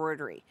the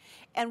embroidery.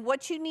 And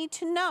what you need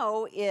to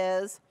know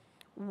is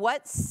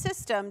what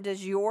system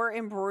does your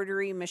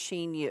embroidery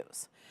machine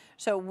use?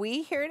 So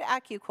we here at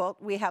AccuQuilt,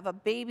 we have a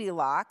baby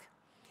lock,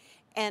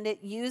 and it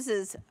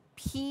uses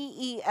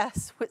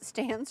PES, which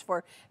stands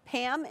for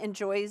Pam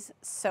Enjoys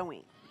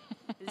Sewing.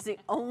 It's the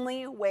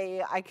only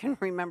way I can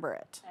remember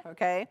it,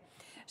 okay?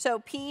 So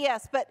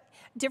PES, but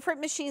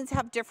different machines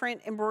have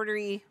different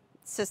embroidery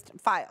system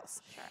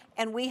files. Sure.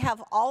 And we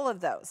have all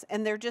of those,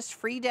 and they're just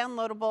free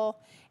downloadable,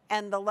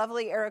 and the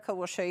lovely Erica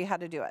will show you how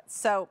to do it.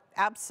 So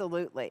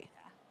absolutely.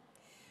 Yeah.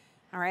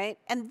 All right,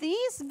 and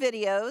these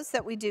videos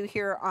that we do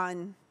here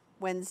on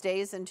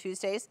Wednesdays and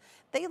Tuesdays,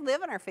 they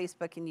live on our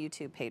Facebook and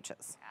YouTube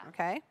pages,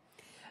 okay?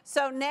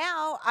 So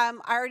now I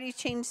already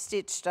chain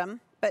stitched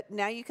them, but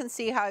now you can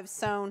see how I've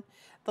sewn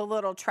the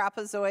little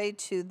trapezoid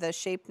to the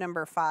shape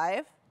number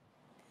 5.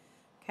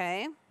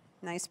 Okay,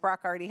 nice.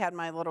 Brock already had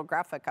my little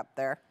graphic up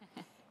there,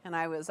 and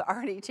I was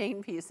already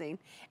chain piecing.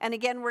 And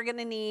again, we're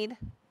gonna need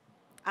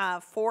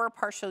 4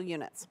 partial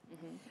units.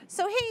 Mm-hmm.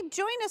 So hey,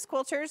 join us,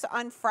 quilters,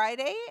 on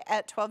Friday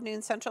at 12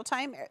 noon Central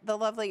Time. The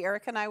lovely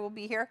Erica and I will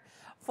be here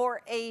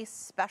for a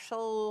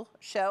special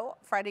show,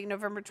 Friday,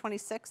 November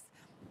 26th,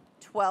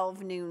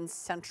 12 noon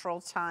Central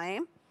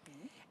Time.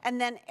 Mm-hmm. And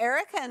then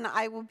Erica and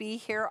I will be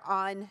here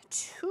on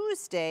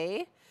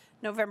Tuesday,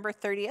 November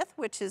 30th,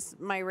 which is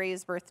my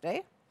Ray's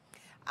birthday,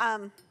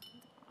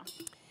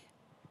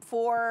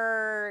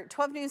 for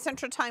 12 noon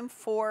Central Time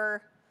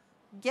for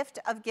Gift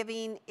of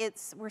Giving.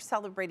 We're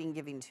celebrating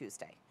Giving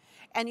Tuesday.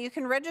 And you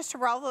can register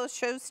for all those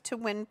shows to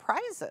win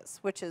prizes,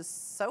 which is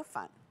so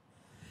fun.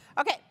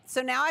 Okay,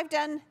 so now I've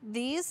done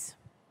these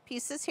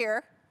pieces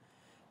here.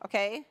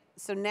 Okay,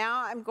 so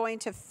now I'm going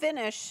to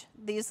finish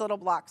these little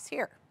blocks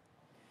here.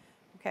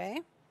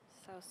 Okay.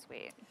 So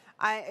sweet.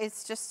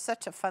 It's just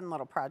such a fun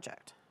little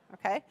project.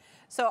 Okay,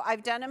 so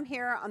I've done them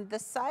here on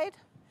this side.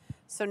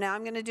 So now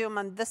I'm going to do them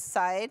on this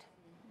side.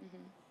 Mm-hmm.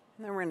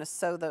 And then we're going to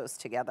sew those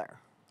together,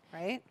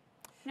 right?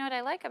 You know what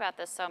I like about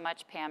this so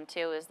much, Pam,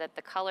 too, is that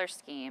the color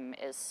scheme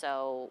is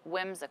so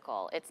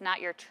whimsical. It's not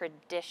your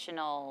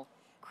traditional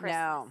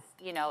Christmas.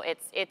 No.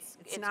 It's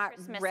not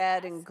Christmas-esque.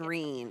 red and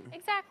green.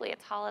 Exactly.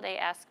 It's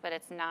holiday-esque, but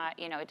it's not,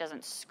 it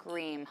doesn't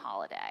scream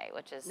holiday,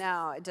 which is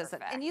No, it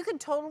doesn't. perfect. And you can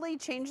totally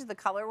change the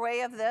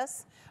colorway of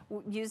this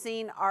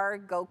using our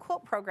Go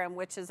Quilt program,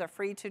 which is a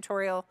free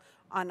tutorial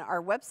on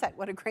our website.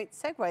 What a great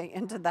segue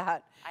into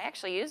that. I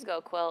actually used Go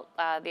Quilt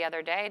the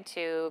other day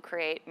to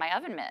create my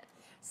oven mitt.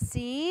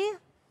 See?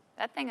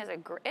 That thing is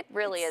it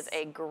really is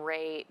a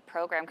great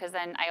program, because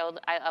then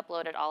I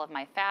uploaded all of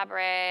my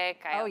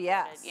fabric. I uploaded,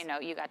 yes.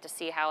 You got to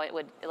see how it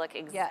would look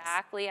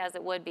exactly as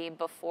it would be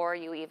before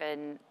you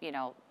even,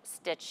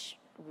 stitch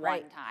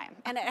one time.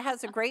 And it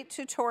has a great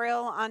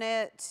tutorial on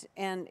it,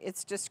 and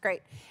it's just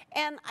great.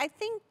 And I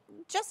think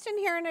Justin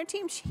here in our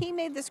team, he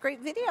made this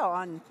great video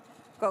on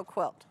Go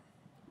Quilt.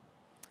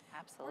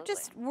 Absolutely.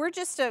 We're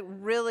just a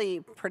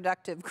really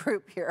productive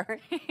group here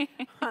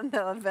on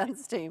the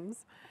events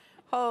teams.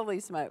 Holy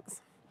smokes.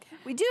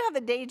 We do have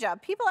a day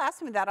job. People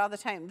ask me that all the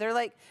time. They're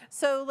like,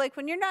 so like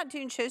when you're not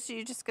doing shows,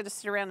 you're just going to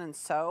sit around and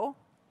sew?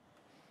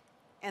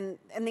 And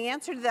the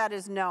answer to that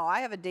is no. I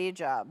have a day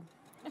job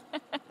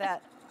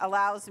that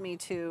allows me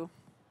to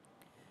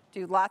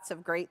do lots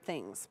of great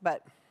things.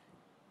 But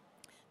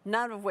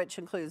none of which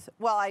includes,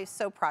 well, I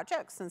sew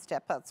projects and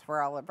stuff. That's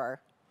for all of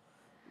our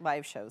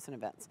live shows and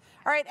events.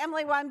 All right,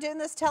 Emily, while I'm doing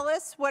this, tell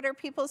us what are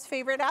people's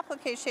favorite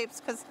applique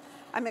shapes, because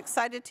I'm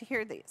excited to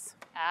hear these.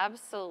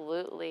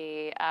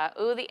 Absolutely.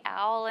 Ooh, the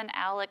owl and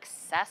owl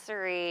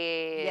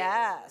accessory.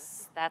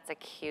 Yes. That's a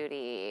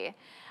cutie.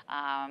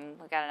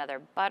 We got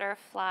another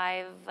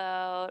butterfly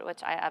vote,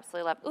 which I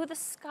absolutely love. Ooh, the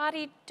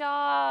Scotty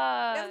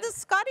dog. We have the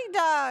Scotty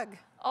dog.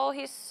 Oh,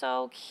 he's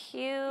so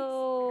cute.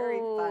 He's very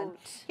fun.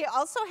 He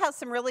also has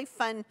some really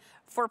fun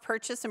for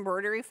purchase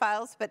embroidery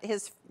files, but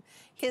his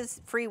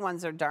free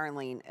ones are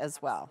darling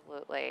as well.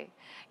 Absolutely.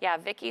 Yeah,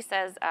 Vicky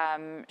says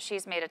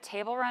she's made a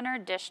table runner,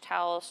 dish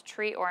towels,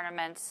 tree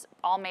ornaments,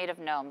 all made of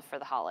gnomes for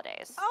the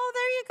holidays. Oh,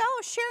 there you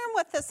go. Share them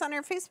with us on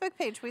our Facebook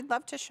page. We'd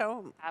love to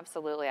show them.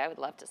 Absolutely. I would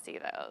love to see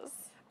those.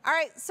 All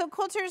right, so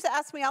quilters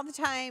ask me all the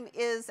time,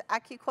 is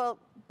AccuQuilt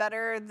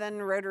better than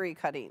rotary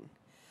cutting?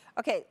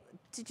 Okay,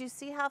 did you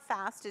see how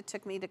fast it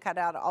took me to cut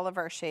out all of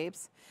our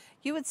shapes?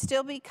 You would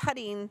still be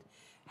cutting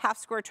half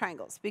square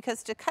triangles,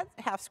 because to cut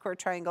half square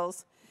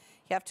triangles,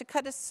 you have to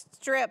cut a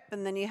strip,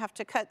 and then you have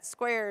to cut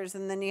squares,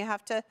 and then you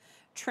have to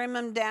trim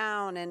them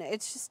down, and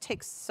it just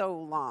takes so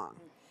long.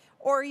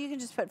 Or you can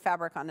just put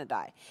fabric on a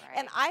die. Right.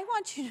 And I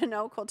want you to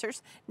know,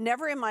 quilters,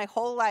 never in my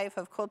whole life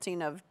of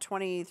quilting of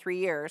 23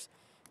 years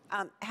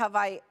have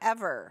I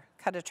ever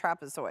cut a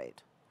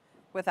trapezoid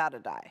without a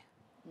die.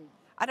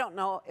 I don't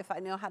know if I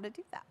know how to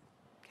do that,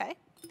 okay?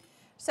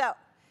 So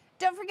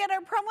don't forget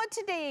our promo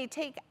today.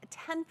 Take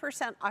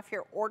 10% off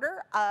your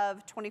order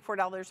of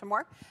 $24 or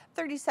more,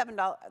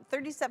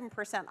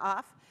 37%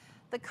 off.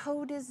 The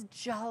code is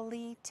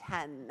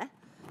JOLLY10,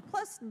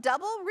 plus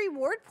double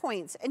reward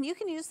points. And you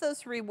can use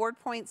those reward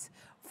points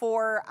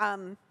for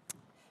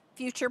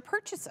future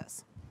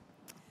purchases.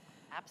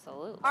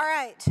 Absolutely. All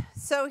right,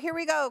 so here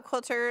we go,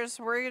 quilters.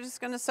 We're just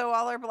gonna sew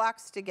all our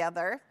blocks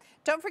together.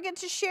 Don't forget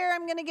to share.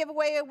 I'm gonna give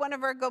away one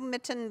of our Go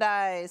Mitten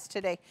dies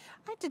today.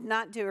 I did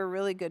not do a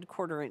really good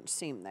 1/4-inch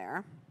seam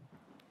there.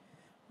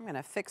 I'm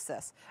gonna fix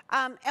this.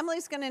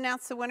 Emily's gonna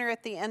announce the winner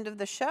at the end of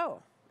the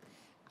show.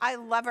 I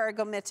love our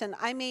Go Mitten.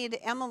 I made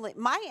Emily,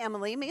 my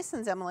Emily,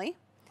 Mason's Emily,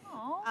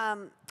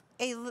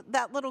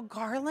 that little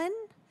garland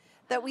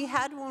that we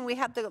had when we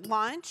had the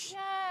launch.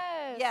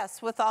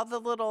 Yes, with all the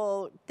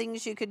little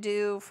things you could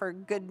do for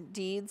good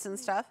deeds and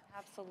stuff.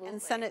 Absolutely.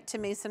 And sent it to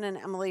Mason and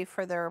Emily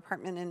for their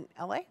apartment in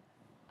LA.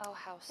 Oh,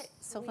 how sweet.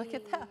 So look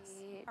at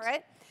this. All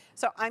right.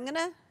 So I'm going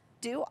to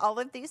do all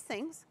of these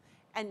things,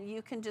 and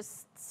you can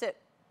just sit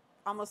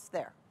almost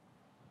there.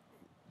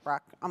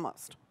 Rock,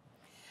 almost.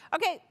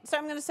 Okay, so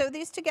I'm going to sew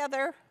these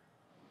together,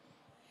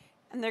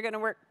 and they're going to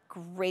work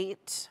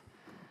great.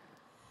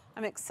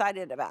 I'm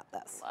excited about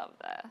this. Love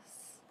this.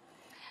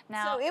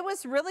 Now, so it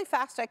was really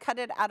fast. I cut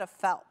it out of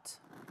felt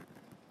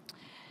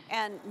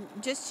and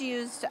just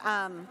used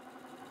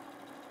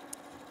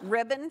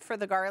ribbon for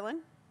the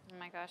garland. oh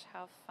my gosh,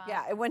 how fun.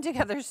 Yeah, it went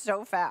together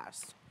so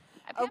fast.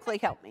 Oakley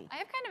helped me. I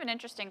have kind of an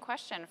interesting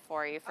question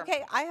for you.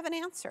 Okay, I have an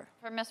answer.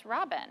 For Miss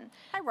Robin.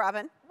 Hi,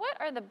 Robin. What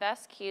are the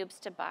best cubes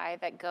to buy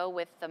that go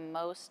with the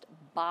most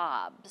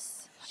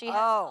bobs? She has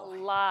a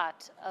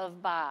lot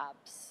of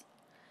bobs.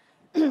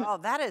 Oh,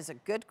 that is a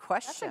good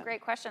question. That's a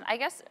great question. I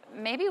guess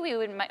maybe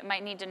we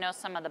might need to know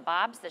some of the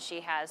bobs that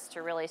she has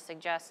to really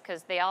suggest,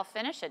 because they all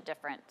finish at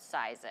different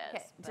sizes.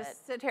 Okay,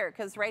 just sit here,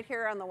 because right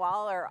here on the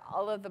wall are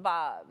all of the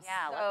bobs.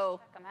 Yeah, so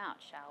let's check them out,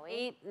 shall we?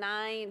 8,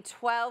 9,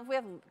 12. We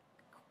have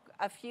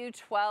a few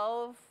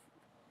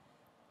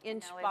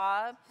 12-inch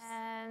bobs.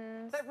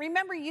 But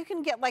remember, you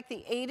can get like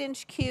the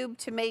 8-inch cube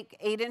to make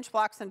 8-inch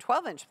blocks and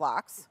 12-inch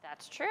blocks.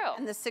 That's true.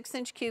 And the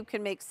 6-inch cube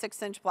can make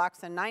 6-inch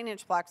blocks and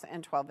 9-inch blocks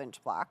and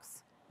 12-inch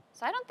blocks.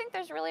 So I don't think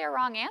there's really a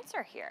wrong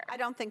answer here. I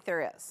don't think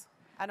there is.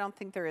 I don't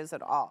think there is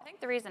at all. I think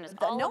the reason is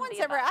all no of one's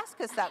the ever above.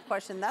 asked us that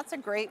question. That's a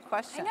great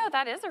question. I know,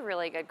 that is a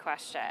really good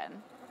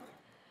question.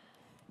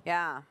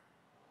 Yeah.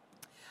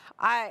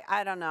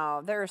 I don't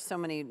know. There are so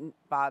many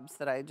bobs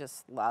that I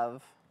just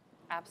love.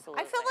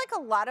 Absolutely. I feel like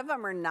a lot of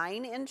them are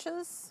 9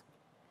 inches.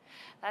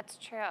 That's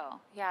true.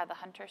 Yeah, the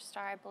Hunter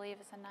Star, I believe,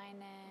 is a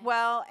 9-inch.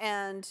 Well,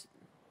 and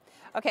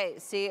okay,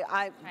 see,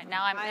 I'm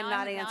not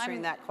answering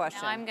answering that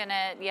question. Now I'm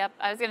gonna. Yep,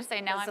 I was gonna say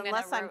now I'm gonna.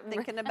 Unless I'm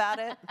thinking about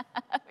it,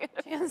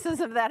 chances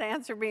of that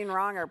answer being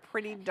wrong are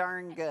pretty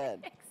darn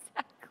good.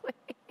 Exactly.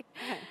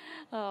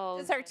 Oh.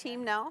 Does our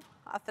team know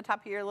off the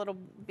top of your little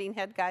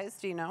beanhead guys?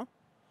 Do you know?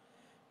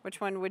 Which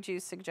one would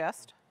you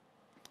suggest?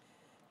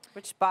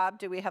 Which bob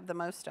do we have the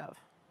most of?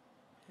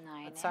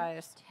 9 What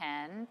size?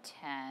 10,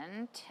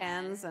 10,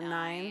 10s and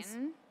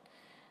 9s.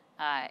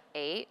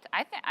 8.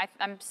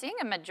 I'm seeing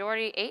a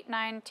majority 8,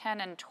 9,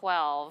 10, and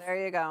 12.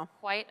 There you go.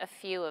 Quite a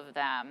few of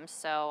them.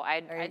 So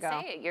I'd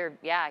say you'd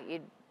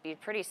be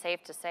pretty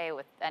safe to say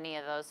with any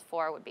of those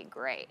 4 would be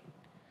great.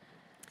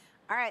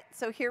 All right,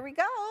 so here we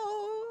go.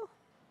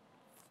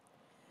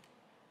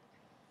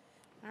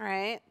 All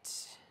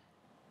right.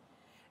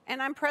 And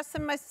I'm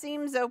pressing my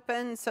seams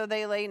open so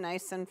they lay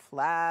nice and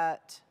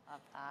flat. Love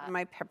that. On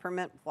my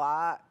peppermint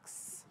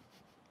blocks.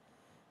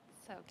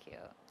 So cute.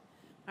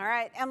 All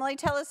right, Emily,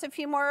 tell us a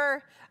few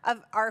more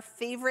of our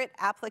favorite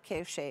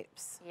applique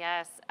shapes.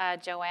 Yes,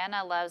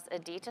 Joanna loves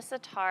Adita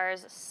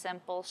Sitar's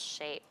Simple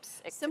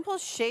Shapes. Simple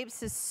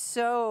Shapes is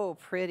so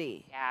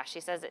pretty. Yeah, she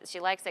says she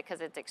likes it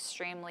because it's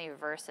extremely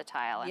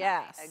versatile, and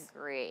yes. I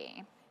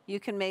agree. You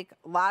can make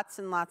lots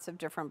and lots of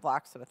different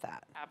blocks with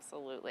that.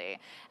 Absolutely.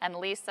 And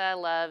Lisa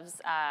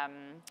loves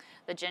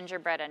the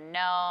gingerbread and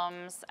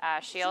gnomes.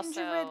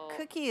 Gingerbread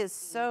cookie is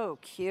so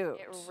cute.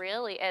 It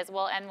really is.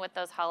 Well, and with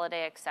those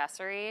holiday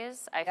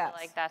accessories, I feel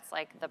like that's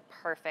like the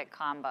perfect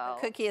combo.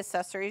 The cookie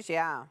accessories,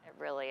 yeah. It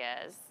really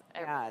is.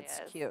 It's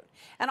cute.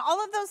 And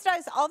all of those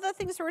dies, all the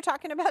things we're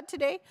talking about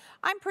today,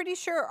 I'm pretty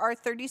sure are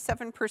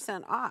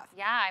 37% off.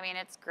 Yeah, I mean,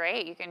 it's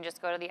great. You can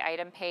just go to the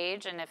item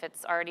page, and if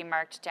it's already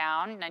marked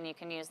down, then you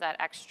can use that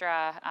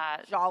extra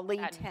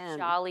Jolly 10.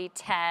 Jolly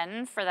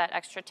 10 for that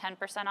extra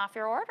 10% off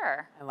your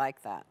order. I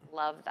like that.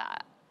 Love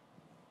that.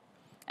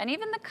 And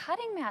even the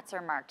cutting mats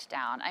are marked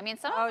down. I mean,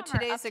 some of them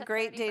today's are up a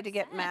great 30%. day to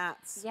get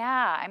mats.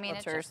 Yeah, I mean,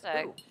 it's just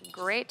a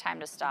great time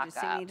to stock up.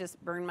 Did you see me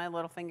just burn my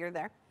little finger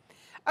there?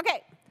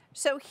 Okay.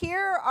 So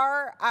here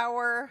are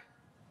our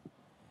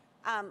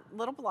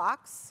little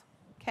blocks,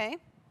 okay?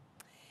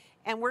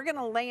 And we're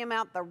gonna lay them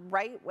out the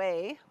right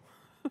way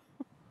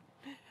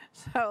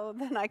so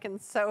then I can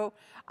sew.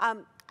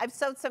 I've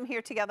sewed some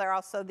here together.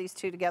 I'll sew these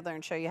two together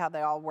and show you how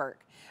they all work.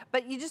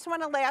 But you just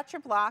wanna lay out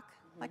your block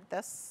like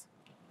this.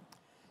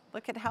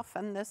 Look at how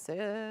fun this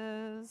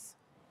is.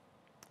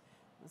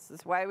 This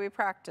is why we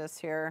practice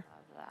here.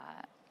 Love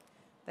that.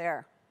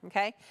 There,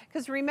 okay?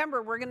 Because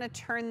remember, we're gonna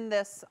turn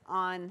this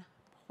on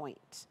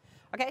point.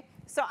 Okay,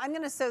 so I'm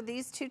going to sew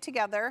these two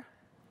together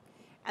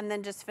and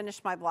then just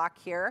finish my block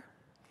here.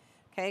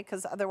 Okay,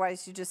 because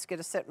otherwise you just get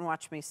to sit and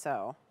watch me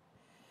sew.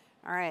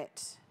 All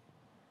right.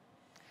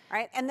 All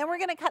right, and then we're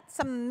going to cut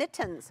some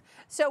mittens.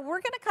 So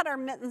we're going to cut our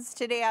mittens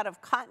today out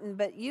of cotton,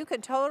 but you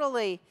could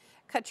totally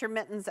cut your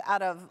mittens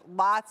out of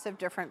lots of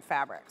different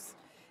fabrics.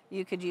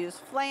 You could use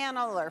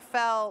flannel or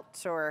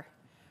felt or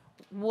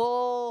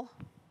wool.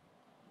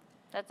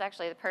 That's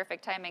actually the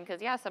perfect timing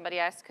because, yeah, somebody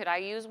asked, could I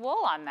use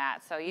wool on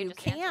that? So you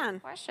just answered the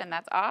question.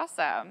 That's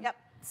awesome. Yep.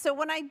 So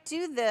when I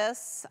do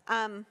this,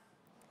 I'm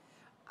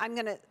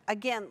going to,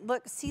 again,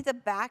 look, see the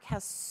back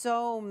has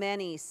so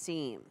many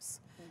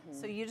seams.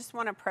 So you just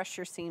want to press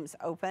your seams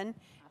open,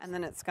 and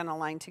then it's going to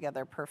line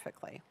together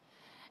perfectly.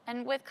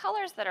 And with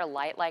colors that are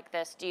light like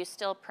this, do you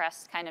still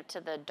press kind of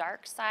to the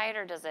dark side,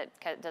 or does it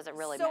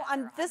really matter? So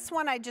on this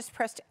one, I just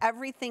pressed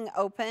everything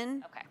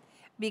open. Okay.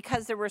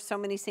 Because there were so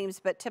many seams,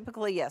 but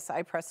typically, yes,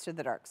 I press to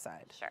the dark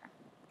side. Sure.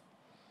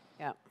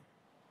 Yeah.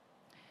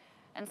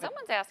 And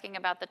someone's asking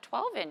about the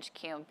 12-inch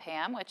cube,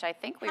 Pam, which I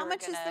think we were How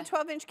much is the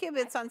 12-inch cube?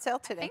 It's on sale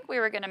today. I think we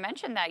were going to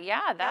mention that.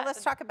 Yeah. Now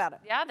let's talk about it.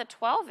 Yeah, the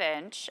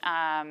 12-inch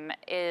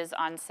is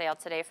on sale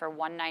today for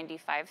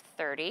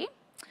 $195.30.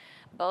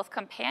 Both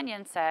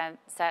companion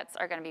sets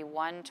are going to be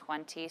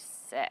 $126.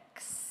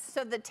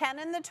 So the 10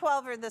 and the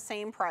 12 are the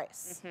same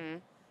price.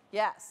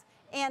 Yes.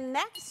 And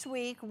next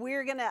week,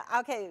 we're going to,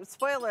 okay,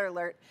 spoiler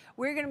alert,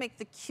 we're going to make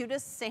the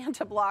cutest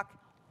Santa block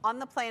on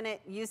the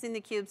planet using the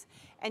cubes.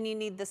 And you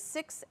need the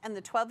 6 and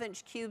the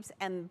 12-inch cubes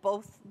and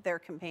both their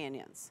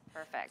companions.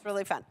 Perfect. It's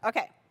really fun.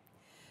 Okay.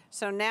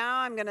 So now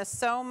I'm going to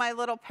sew my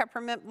little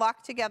peppermint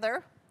block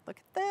together. Look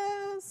at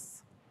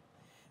this.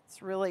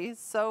 It's really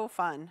so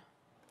fun.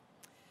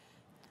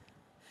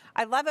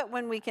 I love it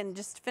when we can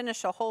just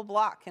finish a whole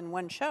block in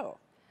one show.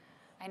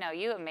 I know,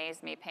 you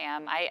amaze me,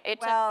 Pam.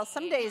 Well,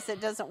 some days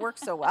it doesn't work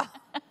so well.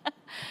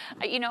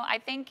 You know, I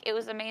think it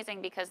was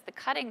amazing because the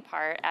cutting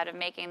part out of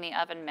making the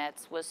oven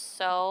mitts was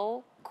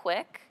so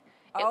quick.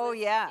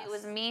 Yes. It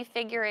was me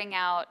figuring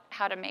out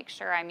how to make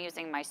sure I'm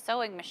using my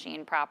sewing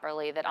machine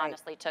properly that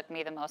honestly took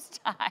me the most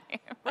time.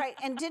 Right,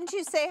 and didn't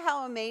you say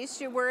how amazed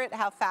you were at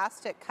how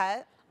fast it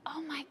cut?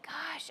 Oh my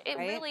gosh, it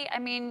really, I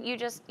mean, you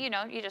just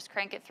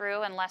crank it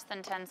through in less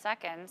than 10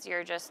 seconds.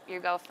 You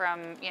go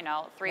from,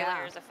 3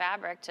 layers of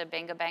fabric to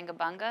binga banga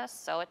bunga,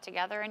 sew it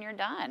together and you're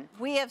done.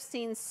 We have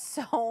seen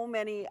so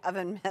many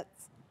oven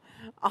mitts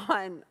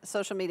on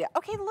social media.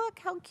 Okay, look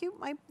how cute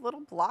my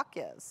little block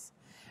is.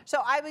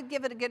 So I would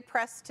give it a good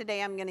press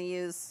today. I'm gonna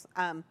use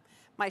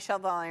my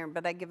shovel iron,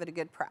 but I give it a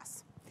good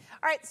press.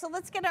 All right, so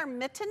let's get our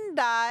mitten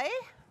die.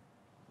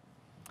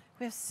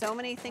 We have so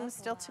many things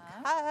still to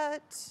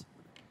cut.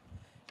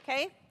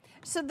 Okay,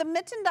 so the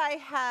mitten die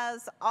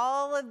has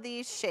all of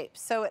these shapes.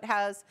 So it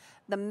has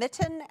the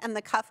mitten and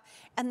the cuff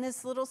and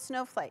this little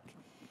snowflake.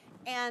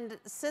 And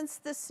since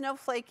this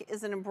snowflake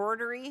is an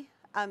embroidery,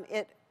 or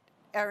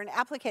an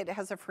applique, it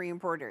has a free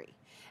embroidery.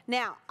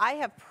 Now, I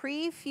have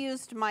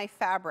pre-fused my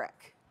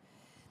fabric.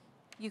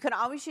 You can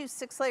always use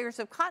 6 layers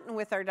of cotton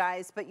with our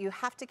dies, but you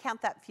have to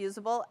count that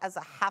fusible as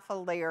a half a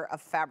layer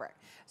of fabric.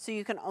 So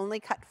you can only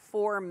cut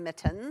 4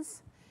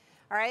 mittens.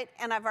 All right,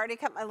 and I've already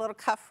cut my little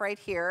cuff right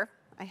here.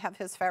 I have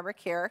his fabric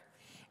here.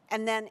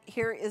 And then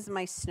here is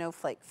my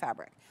snowflake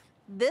fabric.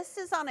 This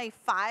is on a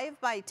 5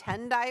 by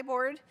 10 die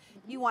board.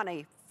 You want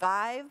a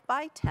 5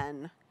 by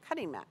 10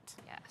 cutting mat.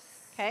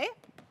 Yes. Okay,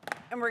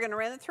 and we're gonna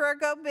run it through our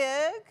Go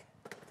Big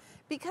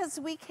because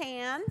we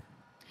can.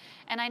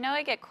 And I know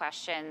I get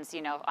questions,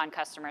 you know, on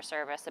customer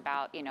service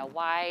about, you know,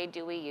 why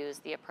do we use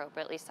the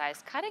appropriately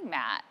sized cutting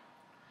mat?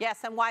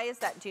 Yes, and why is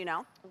that? Do you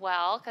know?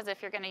 Well, because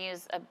if you're going to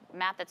use a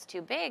mat that's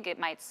too big, it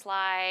might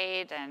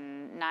slide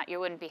and you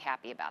wouldn't be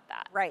happy about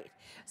that. Right.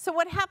 So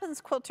what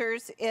happens,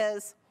 quilters,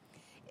 is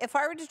if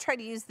I were to try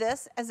to use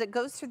this, as it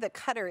goes through the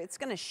cutter, it's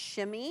going to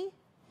shimmy,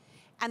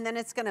 and then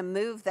it's going to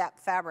move that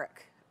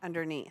fabric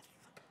underneath.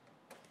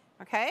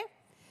 Okay?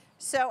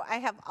 So I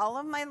have all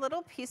of my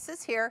little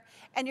pieces here,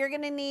 and you're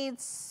going to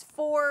need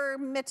 4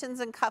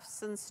 mittens and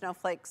cuffs and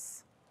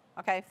snowflakes,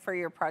 okay, for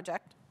your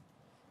project.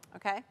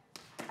 Okay?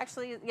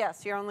 Actually,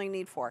 yes, you only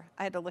need 4.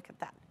 I had to look at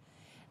that.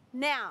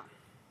 Now,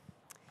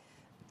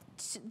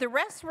 the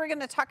rest we're going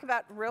to talk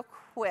about real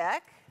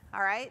quick,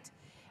 all right?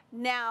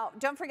 Now,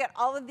 don't forget,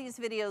 all of these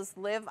videos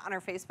live on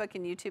our Facebook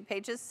and YouTube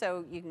pages,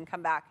 so you can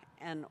come back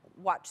and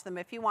watch them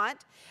if you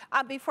want.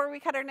 Before we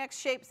cut our next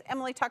shapes,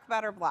 Emily, talk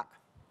about our blog.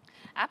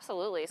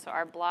 Absolutely. So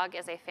our blog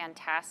is a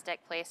fantastic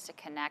place to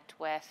connect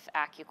with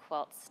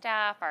AccuQuilt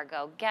staff, our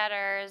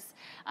go-getters,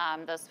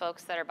 those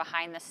folks that are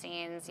behind the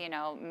scenes, you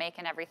know,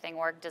 making everything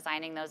work,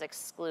 designing those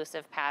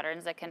exclusive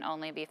patterns that can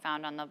only be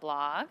found on the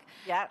blog.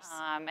 Yes.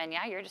 And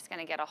yeah, you're just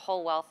going to get a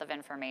whole wealth of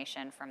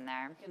information from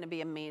there. It's going to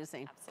be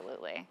amazing.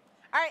 Absolutely.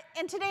 All right,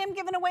 and today I'm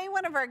giving away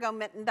one of our Go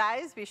Mitten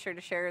dies. Be sure to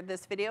share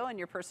this video on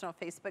your personal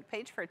Facebook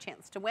page for a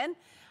chance to win.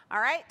 All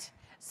right,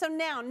 so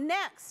now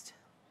next,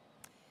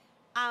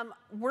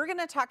 we're going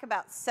to talk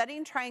about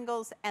setting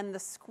triangles and the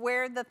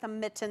square that the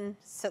mitten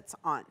sits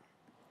on.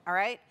 All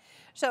right,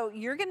 so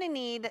you're going to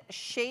need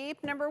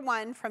shape number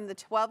 1 from the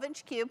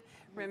 12-inch cube.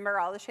 Remember,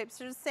 all the shapes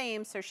are the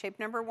same, so shape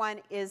number 1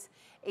 is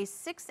a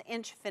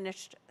 6-inch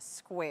finished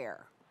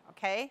square.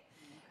 Okay,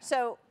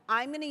 so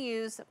I'm going to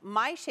use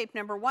my shape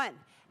number 1.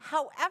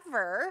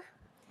 However,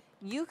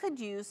 you could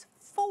use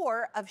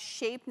 4 of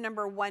shape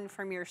number 1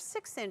 from your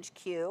 6-inch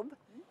cube,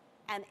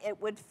 and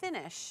it would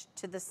finish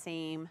to the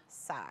same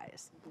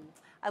size.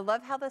 I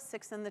love how the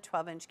 6 and the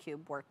 12-inch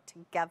cube work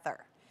together.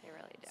 They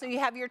really do. So you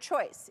have your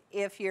choice.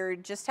 If you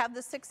just have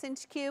the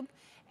 6-inch cube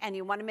and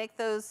you want to make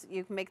those,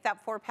 you can make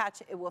that 4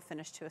 patch, it will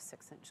finish to a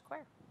 6-inch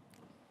square.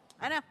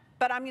 I know,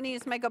 but I'm going to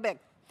use my Go Big,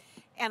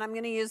 and I'm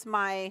going to use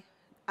my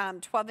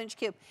 12-inch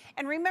cube.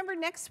 And remember,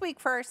 next week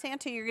for our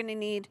Santa, you're going to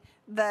need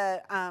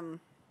the,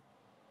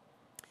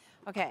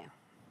 okay,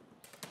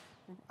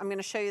 I'm going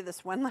to show you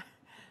this one.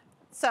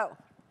 So,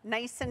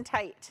 nice and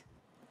tight,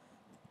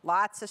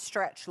 lots of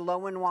stretch,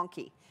 low and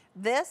wonky.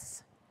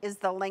 This is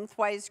the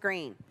lengthwise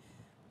grain.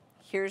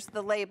 Here's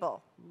the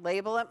label.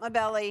 Label at my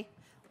belly,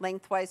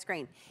 lengthwise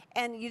grain.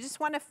 And you just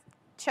want to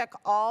check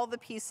all the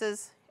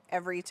pieces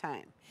every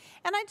time.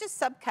 And I just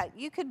subcut.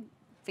 You could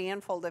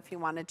fan fold if you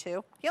wanted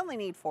to. You only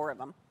need 4 of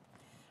them.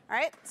 All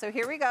right, so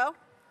here we go.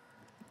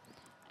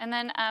 And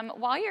then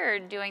while you're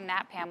doing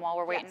that, Pam, while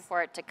we're waiting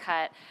for it to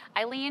cut,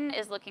 Eileen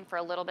is looking for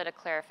a little bit of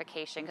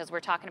clarification because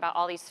we're talking about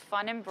all these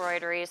fun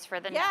embroideries for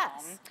the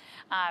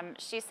gnome.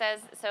 She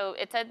says, so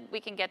it said we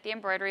can get the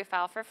embroidery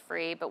file for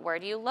free, but where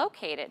do you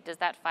locate it? Does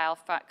that file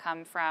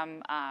come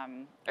from,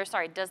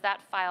 does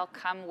that file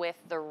come with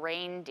the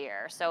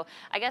reindeer? So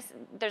I guess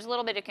there's a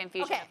little bit of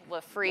confusion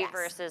with free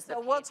versus the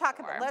So we'll talk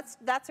about,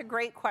 that's a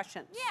great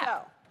question. Yeah.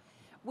 So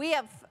we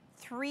have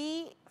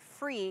 3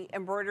 free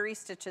embroidery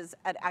stitches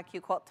at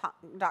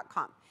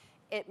AccuQuilt.com.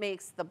 It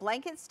makes the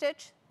blanket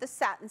stitch, the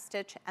satin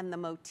stitch, and the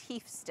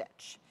motif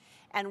stitch.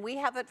 And we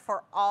have it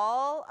for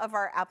all of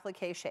our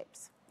applique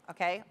shapes,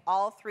 okay?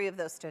 All 3 of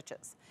those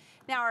stitches.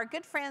 Now, our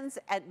good friends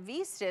at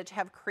V-Stitch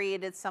have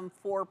created some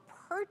for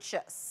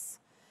purchase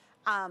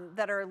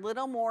that are a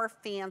little more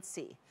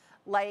fancy,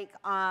 like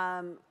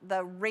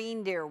the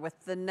reindeer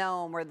with the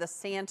gnome or the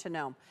Santa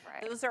gnome.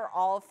 Right. Those are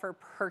all for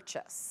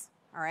purchase.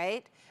 All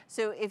right,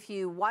 so if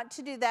you want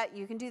to do that,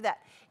 you can do that.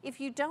 If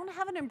you don't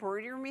have an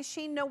embroidery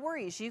machine, no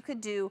worries. You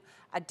could do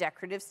a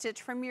decorative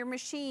stitch from your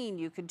machine.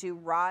 You could do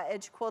raw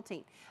edge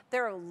quilting.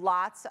 There are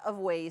lots of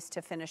ways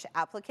to finish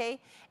applique,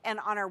 and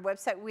on our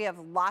website, we have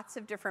lots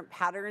of different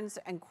patterns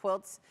and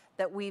quilts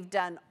that we've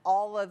done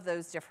all of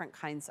those different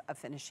kinds of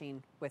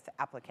finishing with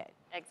applique.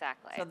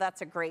 Exactly. So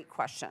that's a great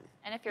question.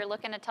 And if you're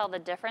looking to tell the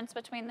difference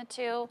between the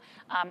two,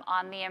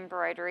 on the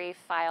embroidery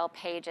file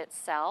page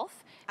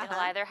itself, it'll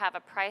either have a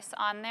price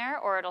on there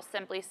or it'll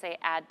simply say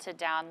add to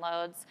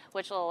downloads,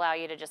 which will allow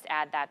you to just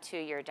add that to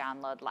your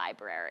download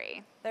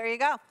library. There you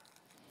go.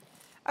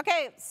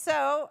 Okay,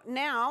 so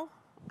now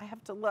I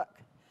have to look.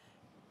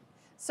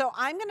 So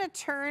I'm going to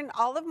turn,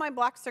 all of my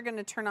blocks are going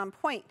to turn on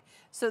point.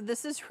 So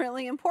this is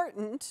really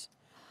important,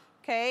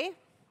 okay?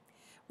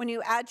 When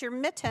you add your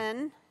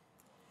mitten,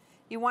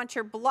 you want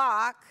your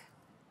block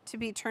to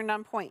be turned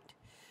on point.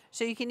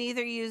 So you can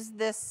either use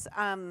this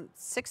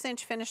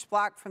 6-inch finished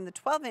block from the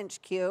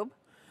 12-inch cube,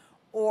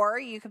 or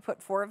you could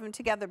put 4 of them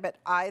together, but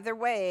either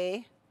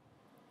way,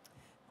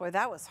 boy,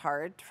 that was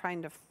hard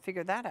trying to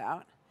figure that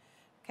out.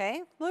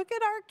 Okay, look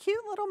at our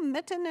cute little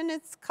mitten and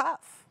its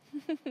cuff,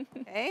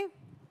 okay?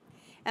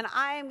 And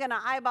I am gonna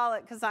eyeball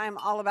it because I'm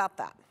all about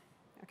that,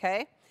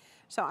 okay?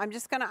 So I'm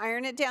just going to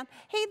iron it down.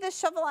 Hey, the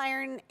shovel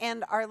iron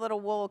and our little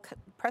wool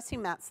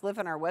pressing mats live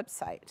on our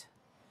website.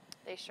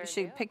 They sure We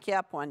should do. pick you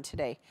up one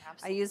today.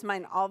 Absolutely. I use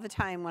mine all the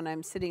time when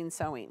I'm sitting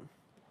sewing.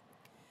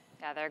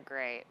 Yeah, they're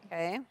great.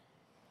 Okay.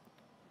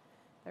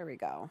 There we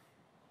go.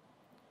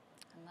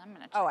 And I'm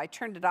gonna Oh, I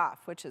turned it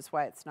off, which is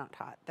why it's not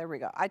hot. There we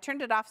go. I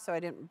turned it off so I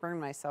didn't burn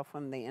myself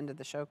when the end of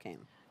the show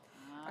came.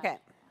 Okay.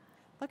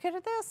 Look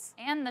at this.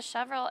 And the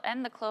shovel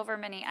and the Clover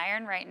mini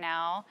iron right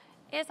now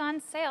is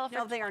on sale for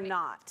No, they are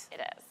not.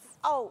 It is.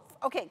 Oh,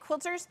 okay,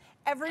 quilters,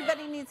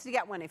 everybody needs to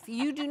get one. If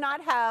you do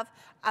not have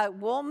a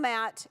wool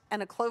mat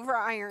and a Clover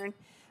iron,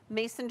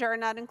 mason jar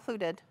not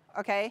included,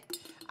 okay?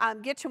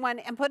 Get you one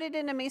and put it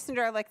in a mason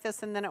jar like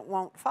this and then it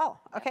won't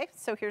fall, okay?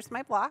 So here's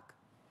my block.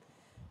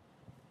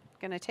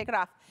 Gonna take it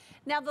off.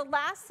 Now the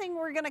last thing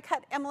we're gonna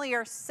cut, Emily,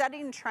 are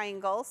setting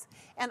triangles,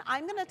 and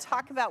I'm gonna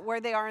talk about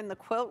where they are in the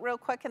quilt real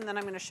quick, and then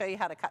I'm gonna show you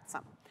how to cut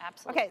some.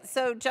 Absolutely. Okay,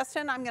 so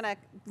Justin, I'm gonna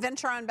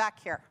venture on back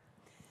here.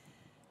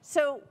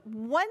 So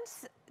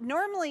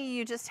normally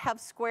you just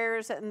have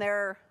squares and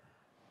they're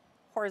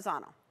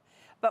horizontal,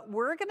 but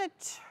we're gonna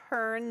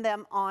turn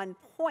them on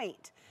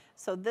point.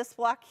 So this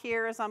block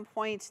here is on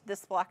point,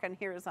 this block on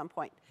here is on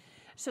point.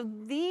 So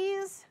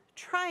these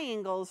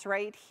triangles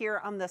right here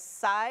on the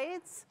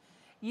sides,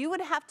 you would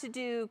have to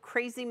do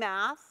crazy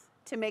math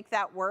to make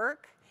that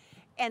work,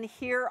 and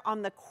here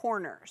on the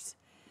corners.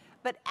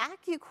 But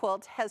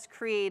AccuQuilt has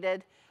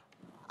created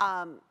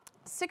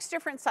 6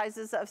 different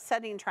sizes of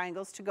setting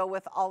triangles to go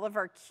with all of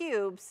our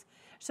cubes.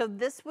 So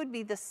this would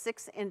be the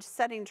 6-inch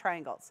setting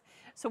triangles.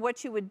 So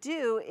what you would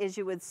do is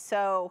you would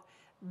sew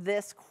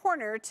this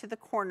corner to the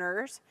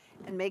corners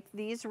and make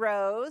these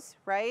rows,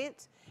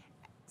 right?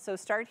 So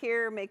start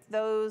here, make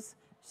those,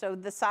 so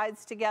the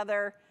sides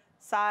together,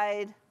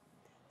 side,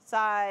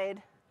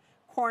 side,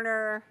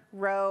 corner,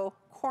 row,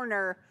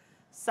 corner,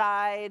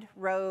 side,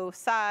 row,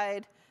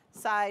 side,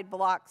 side,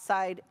 block,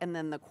 side, and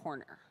then the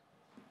corner.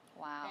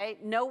 Wow. Okay,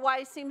 no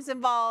Y seams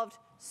involved,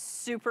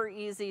 super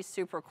easy,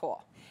 super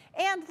cool.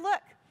 And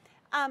look,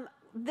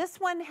 this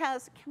one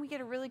has, can we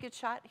get a really good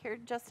shot here,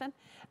 Justin?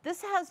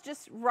 This has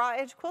just raw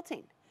edge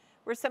quilting,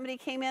 where somebody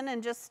came in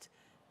and just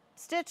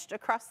stitched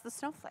across the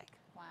snowflake.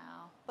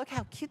 Wow. Look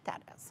how cute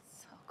that is.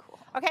 So cool.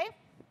 Okay,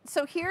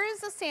 so here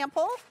is a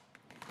sample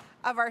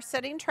of our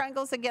setting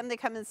triangles. Again, they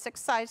come in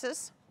 6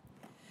 sizes.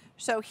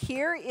 So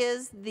here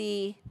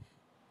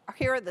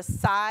are the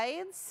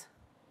sides,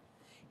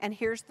 and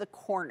here's the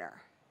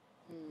corner,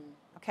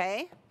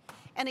 okay?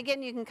 And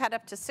again, you can cut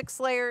up to 6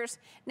 layers.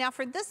 Now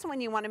for this one,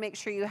 you want to make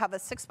sure you have a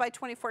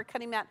 6x24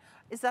 cutting mat.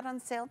 Is that on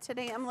sale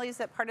today, Emily? Is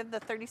that part of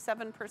the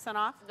 37%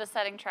 off? The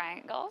setting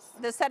triangles?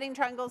 The setting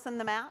triangles and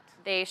the mat?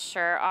 They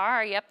sure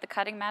are. Yep, the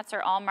cutting mats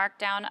are all marked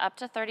down up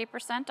to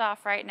 30%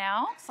 off right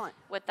now. Excellent.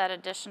 With that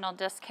additional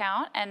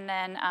discount. And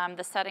then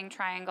the setting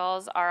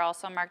triangles are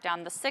also marked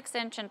down. The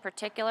 6-inch in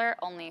particular,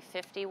 only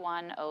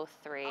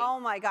 $51.03. Oh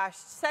my gosh,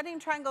 setting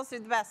triangles are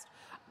the best.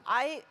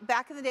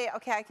 Back in the day,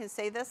 okay, I can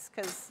say this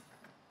because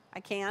I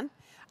can.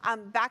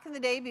 Back in the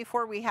day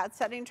before we had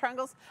setting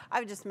triangles, I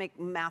would just make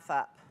math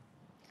up.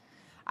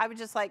 I would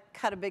just like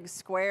cut a big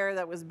square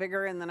that was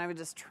bigger and then I would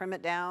just trim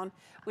it down,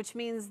 which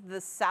means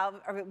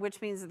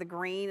the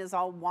grain is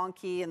all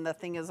wonky and the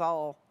thing is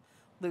all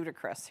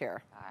ludicrous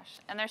here. Gosh,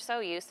 and they're so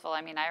useful.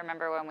 I mean, I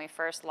remember when we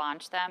first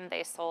launched them,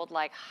 they sold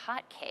like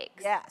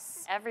hotcakes.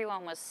 Yes.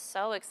 Everyone was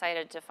so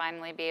excited to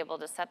finally be able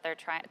to set their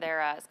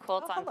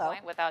quilts on hello.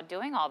 point without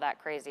doing all that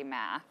crazy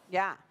math.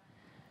 Yeah.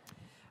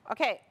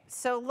 Okay,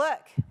 so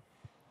look,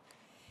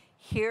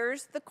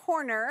 here's the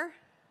corner.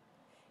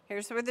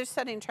 Here's where the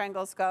setting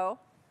triangles go,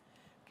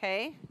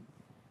 okay?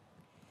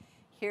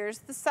 Here's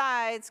the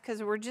sides,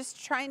 because we're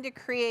just trying to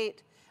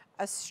create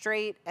a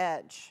straight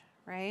edge,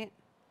 right?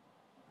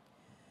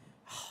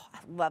 Oh, I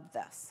love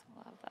this.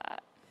 Love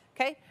that.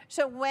 Okay,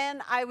 so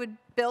when I would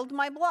build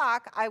my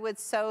block, I would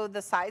sew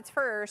the sides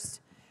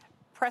first,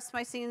 press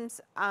my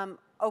seams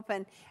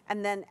open,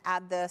 and then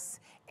add this.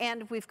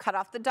 And we've cut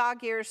off the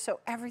dog ears, so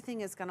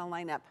everything is gonna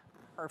line up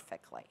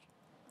perfectly.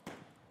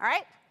 All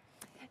right?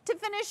 To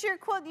finish your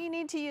quilt, you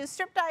need to use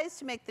strip dies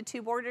to make the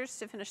 2 borders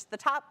to finish the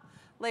top.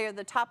 Layer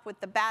the top with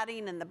the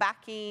batting and the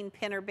backing,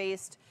 pinner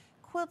based.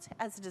 Quilt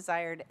as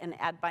desired and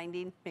add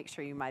binding. Make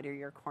sure you miter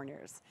your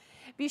corners.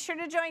 Be sure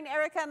to join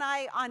Erica and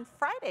I on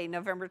Friday,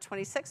 November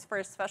 26th for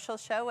a special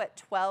show at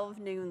 12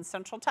 noon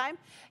Central Time.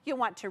 You'll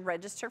want to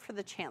register for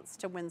the chance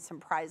to win some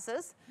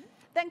prizes.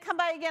 Then come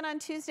by again on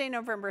Tuesday,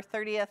 November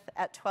 30th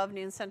at 12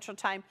 noon Central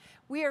Time.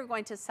 We are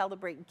going to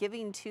celebrate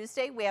Giving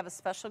Tuesday. We have a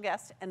special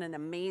guest and an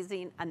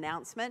amazing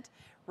announcement.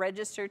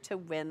 Register to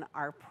win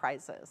our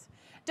prizes.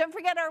 Don't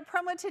forget our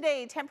promo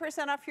today,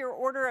 10% off your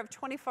order of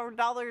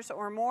 $24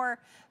 or more,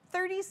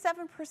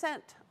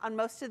 37% on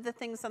most of the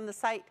things on the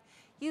site.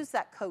 Use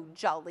that code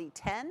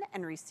JOLLY10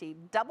 and receive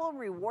double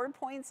reward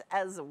points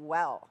as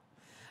well.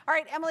 All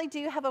right, Emily, do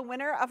you have a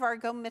winner of our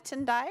Go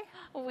Mitten die?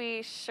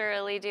 We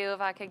surely do. If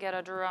I could get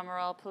a drum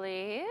roll,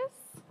 please.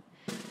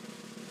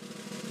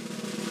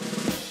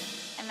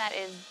 And that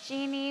is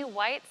Jeannie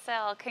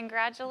Whitesell.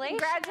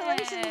 Congratulations.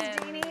 Congratulations,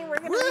 Jeannie. We're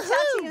going to reach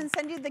out to you and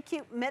send you the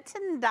cute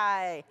mitten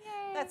die.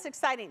 Yay. That's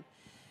exciting.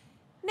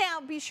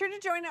 Now, be sure to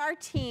join our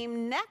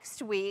team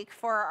next week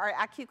for our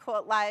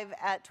AccuQuilt Live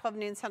at 12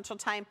 noon Central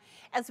Time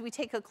as we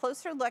take a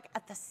closer look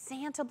at the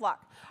Santa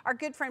block. Our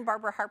good friend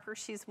Barbara Harper,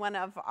 she's one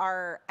of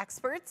our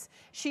experts.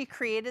 She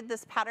created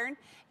this pattern.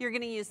 You're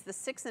going to use the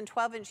 6 and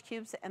 12-inch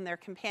cubes and their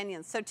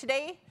companions. So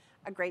today,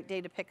 a great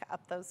day to pick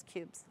up those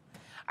cubes.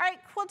 All right,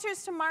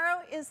 quilters, tomorrow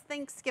is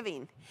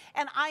Thanksgiving,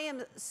 and I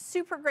am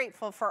super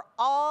grateful for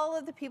all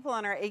of the people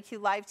on our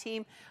AQ Live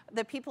team,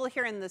 the people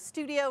here in the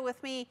studio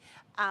with me.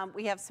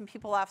 We have some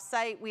people off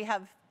site. We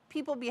have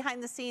people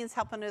behind the scenes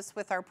helping us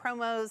with our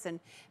promos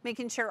and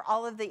making sure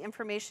all of the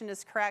information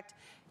is correct.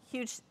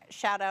 Huge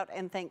shout out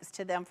and thanks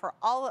to them for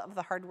all of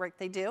the hard work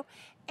they do.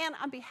 And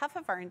on behalf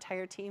of our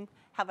entire team,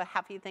 have a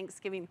happy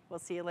Thanksgiving. We'll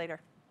see you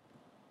later.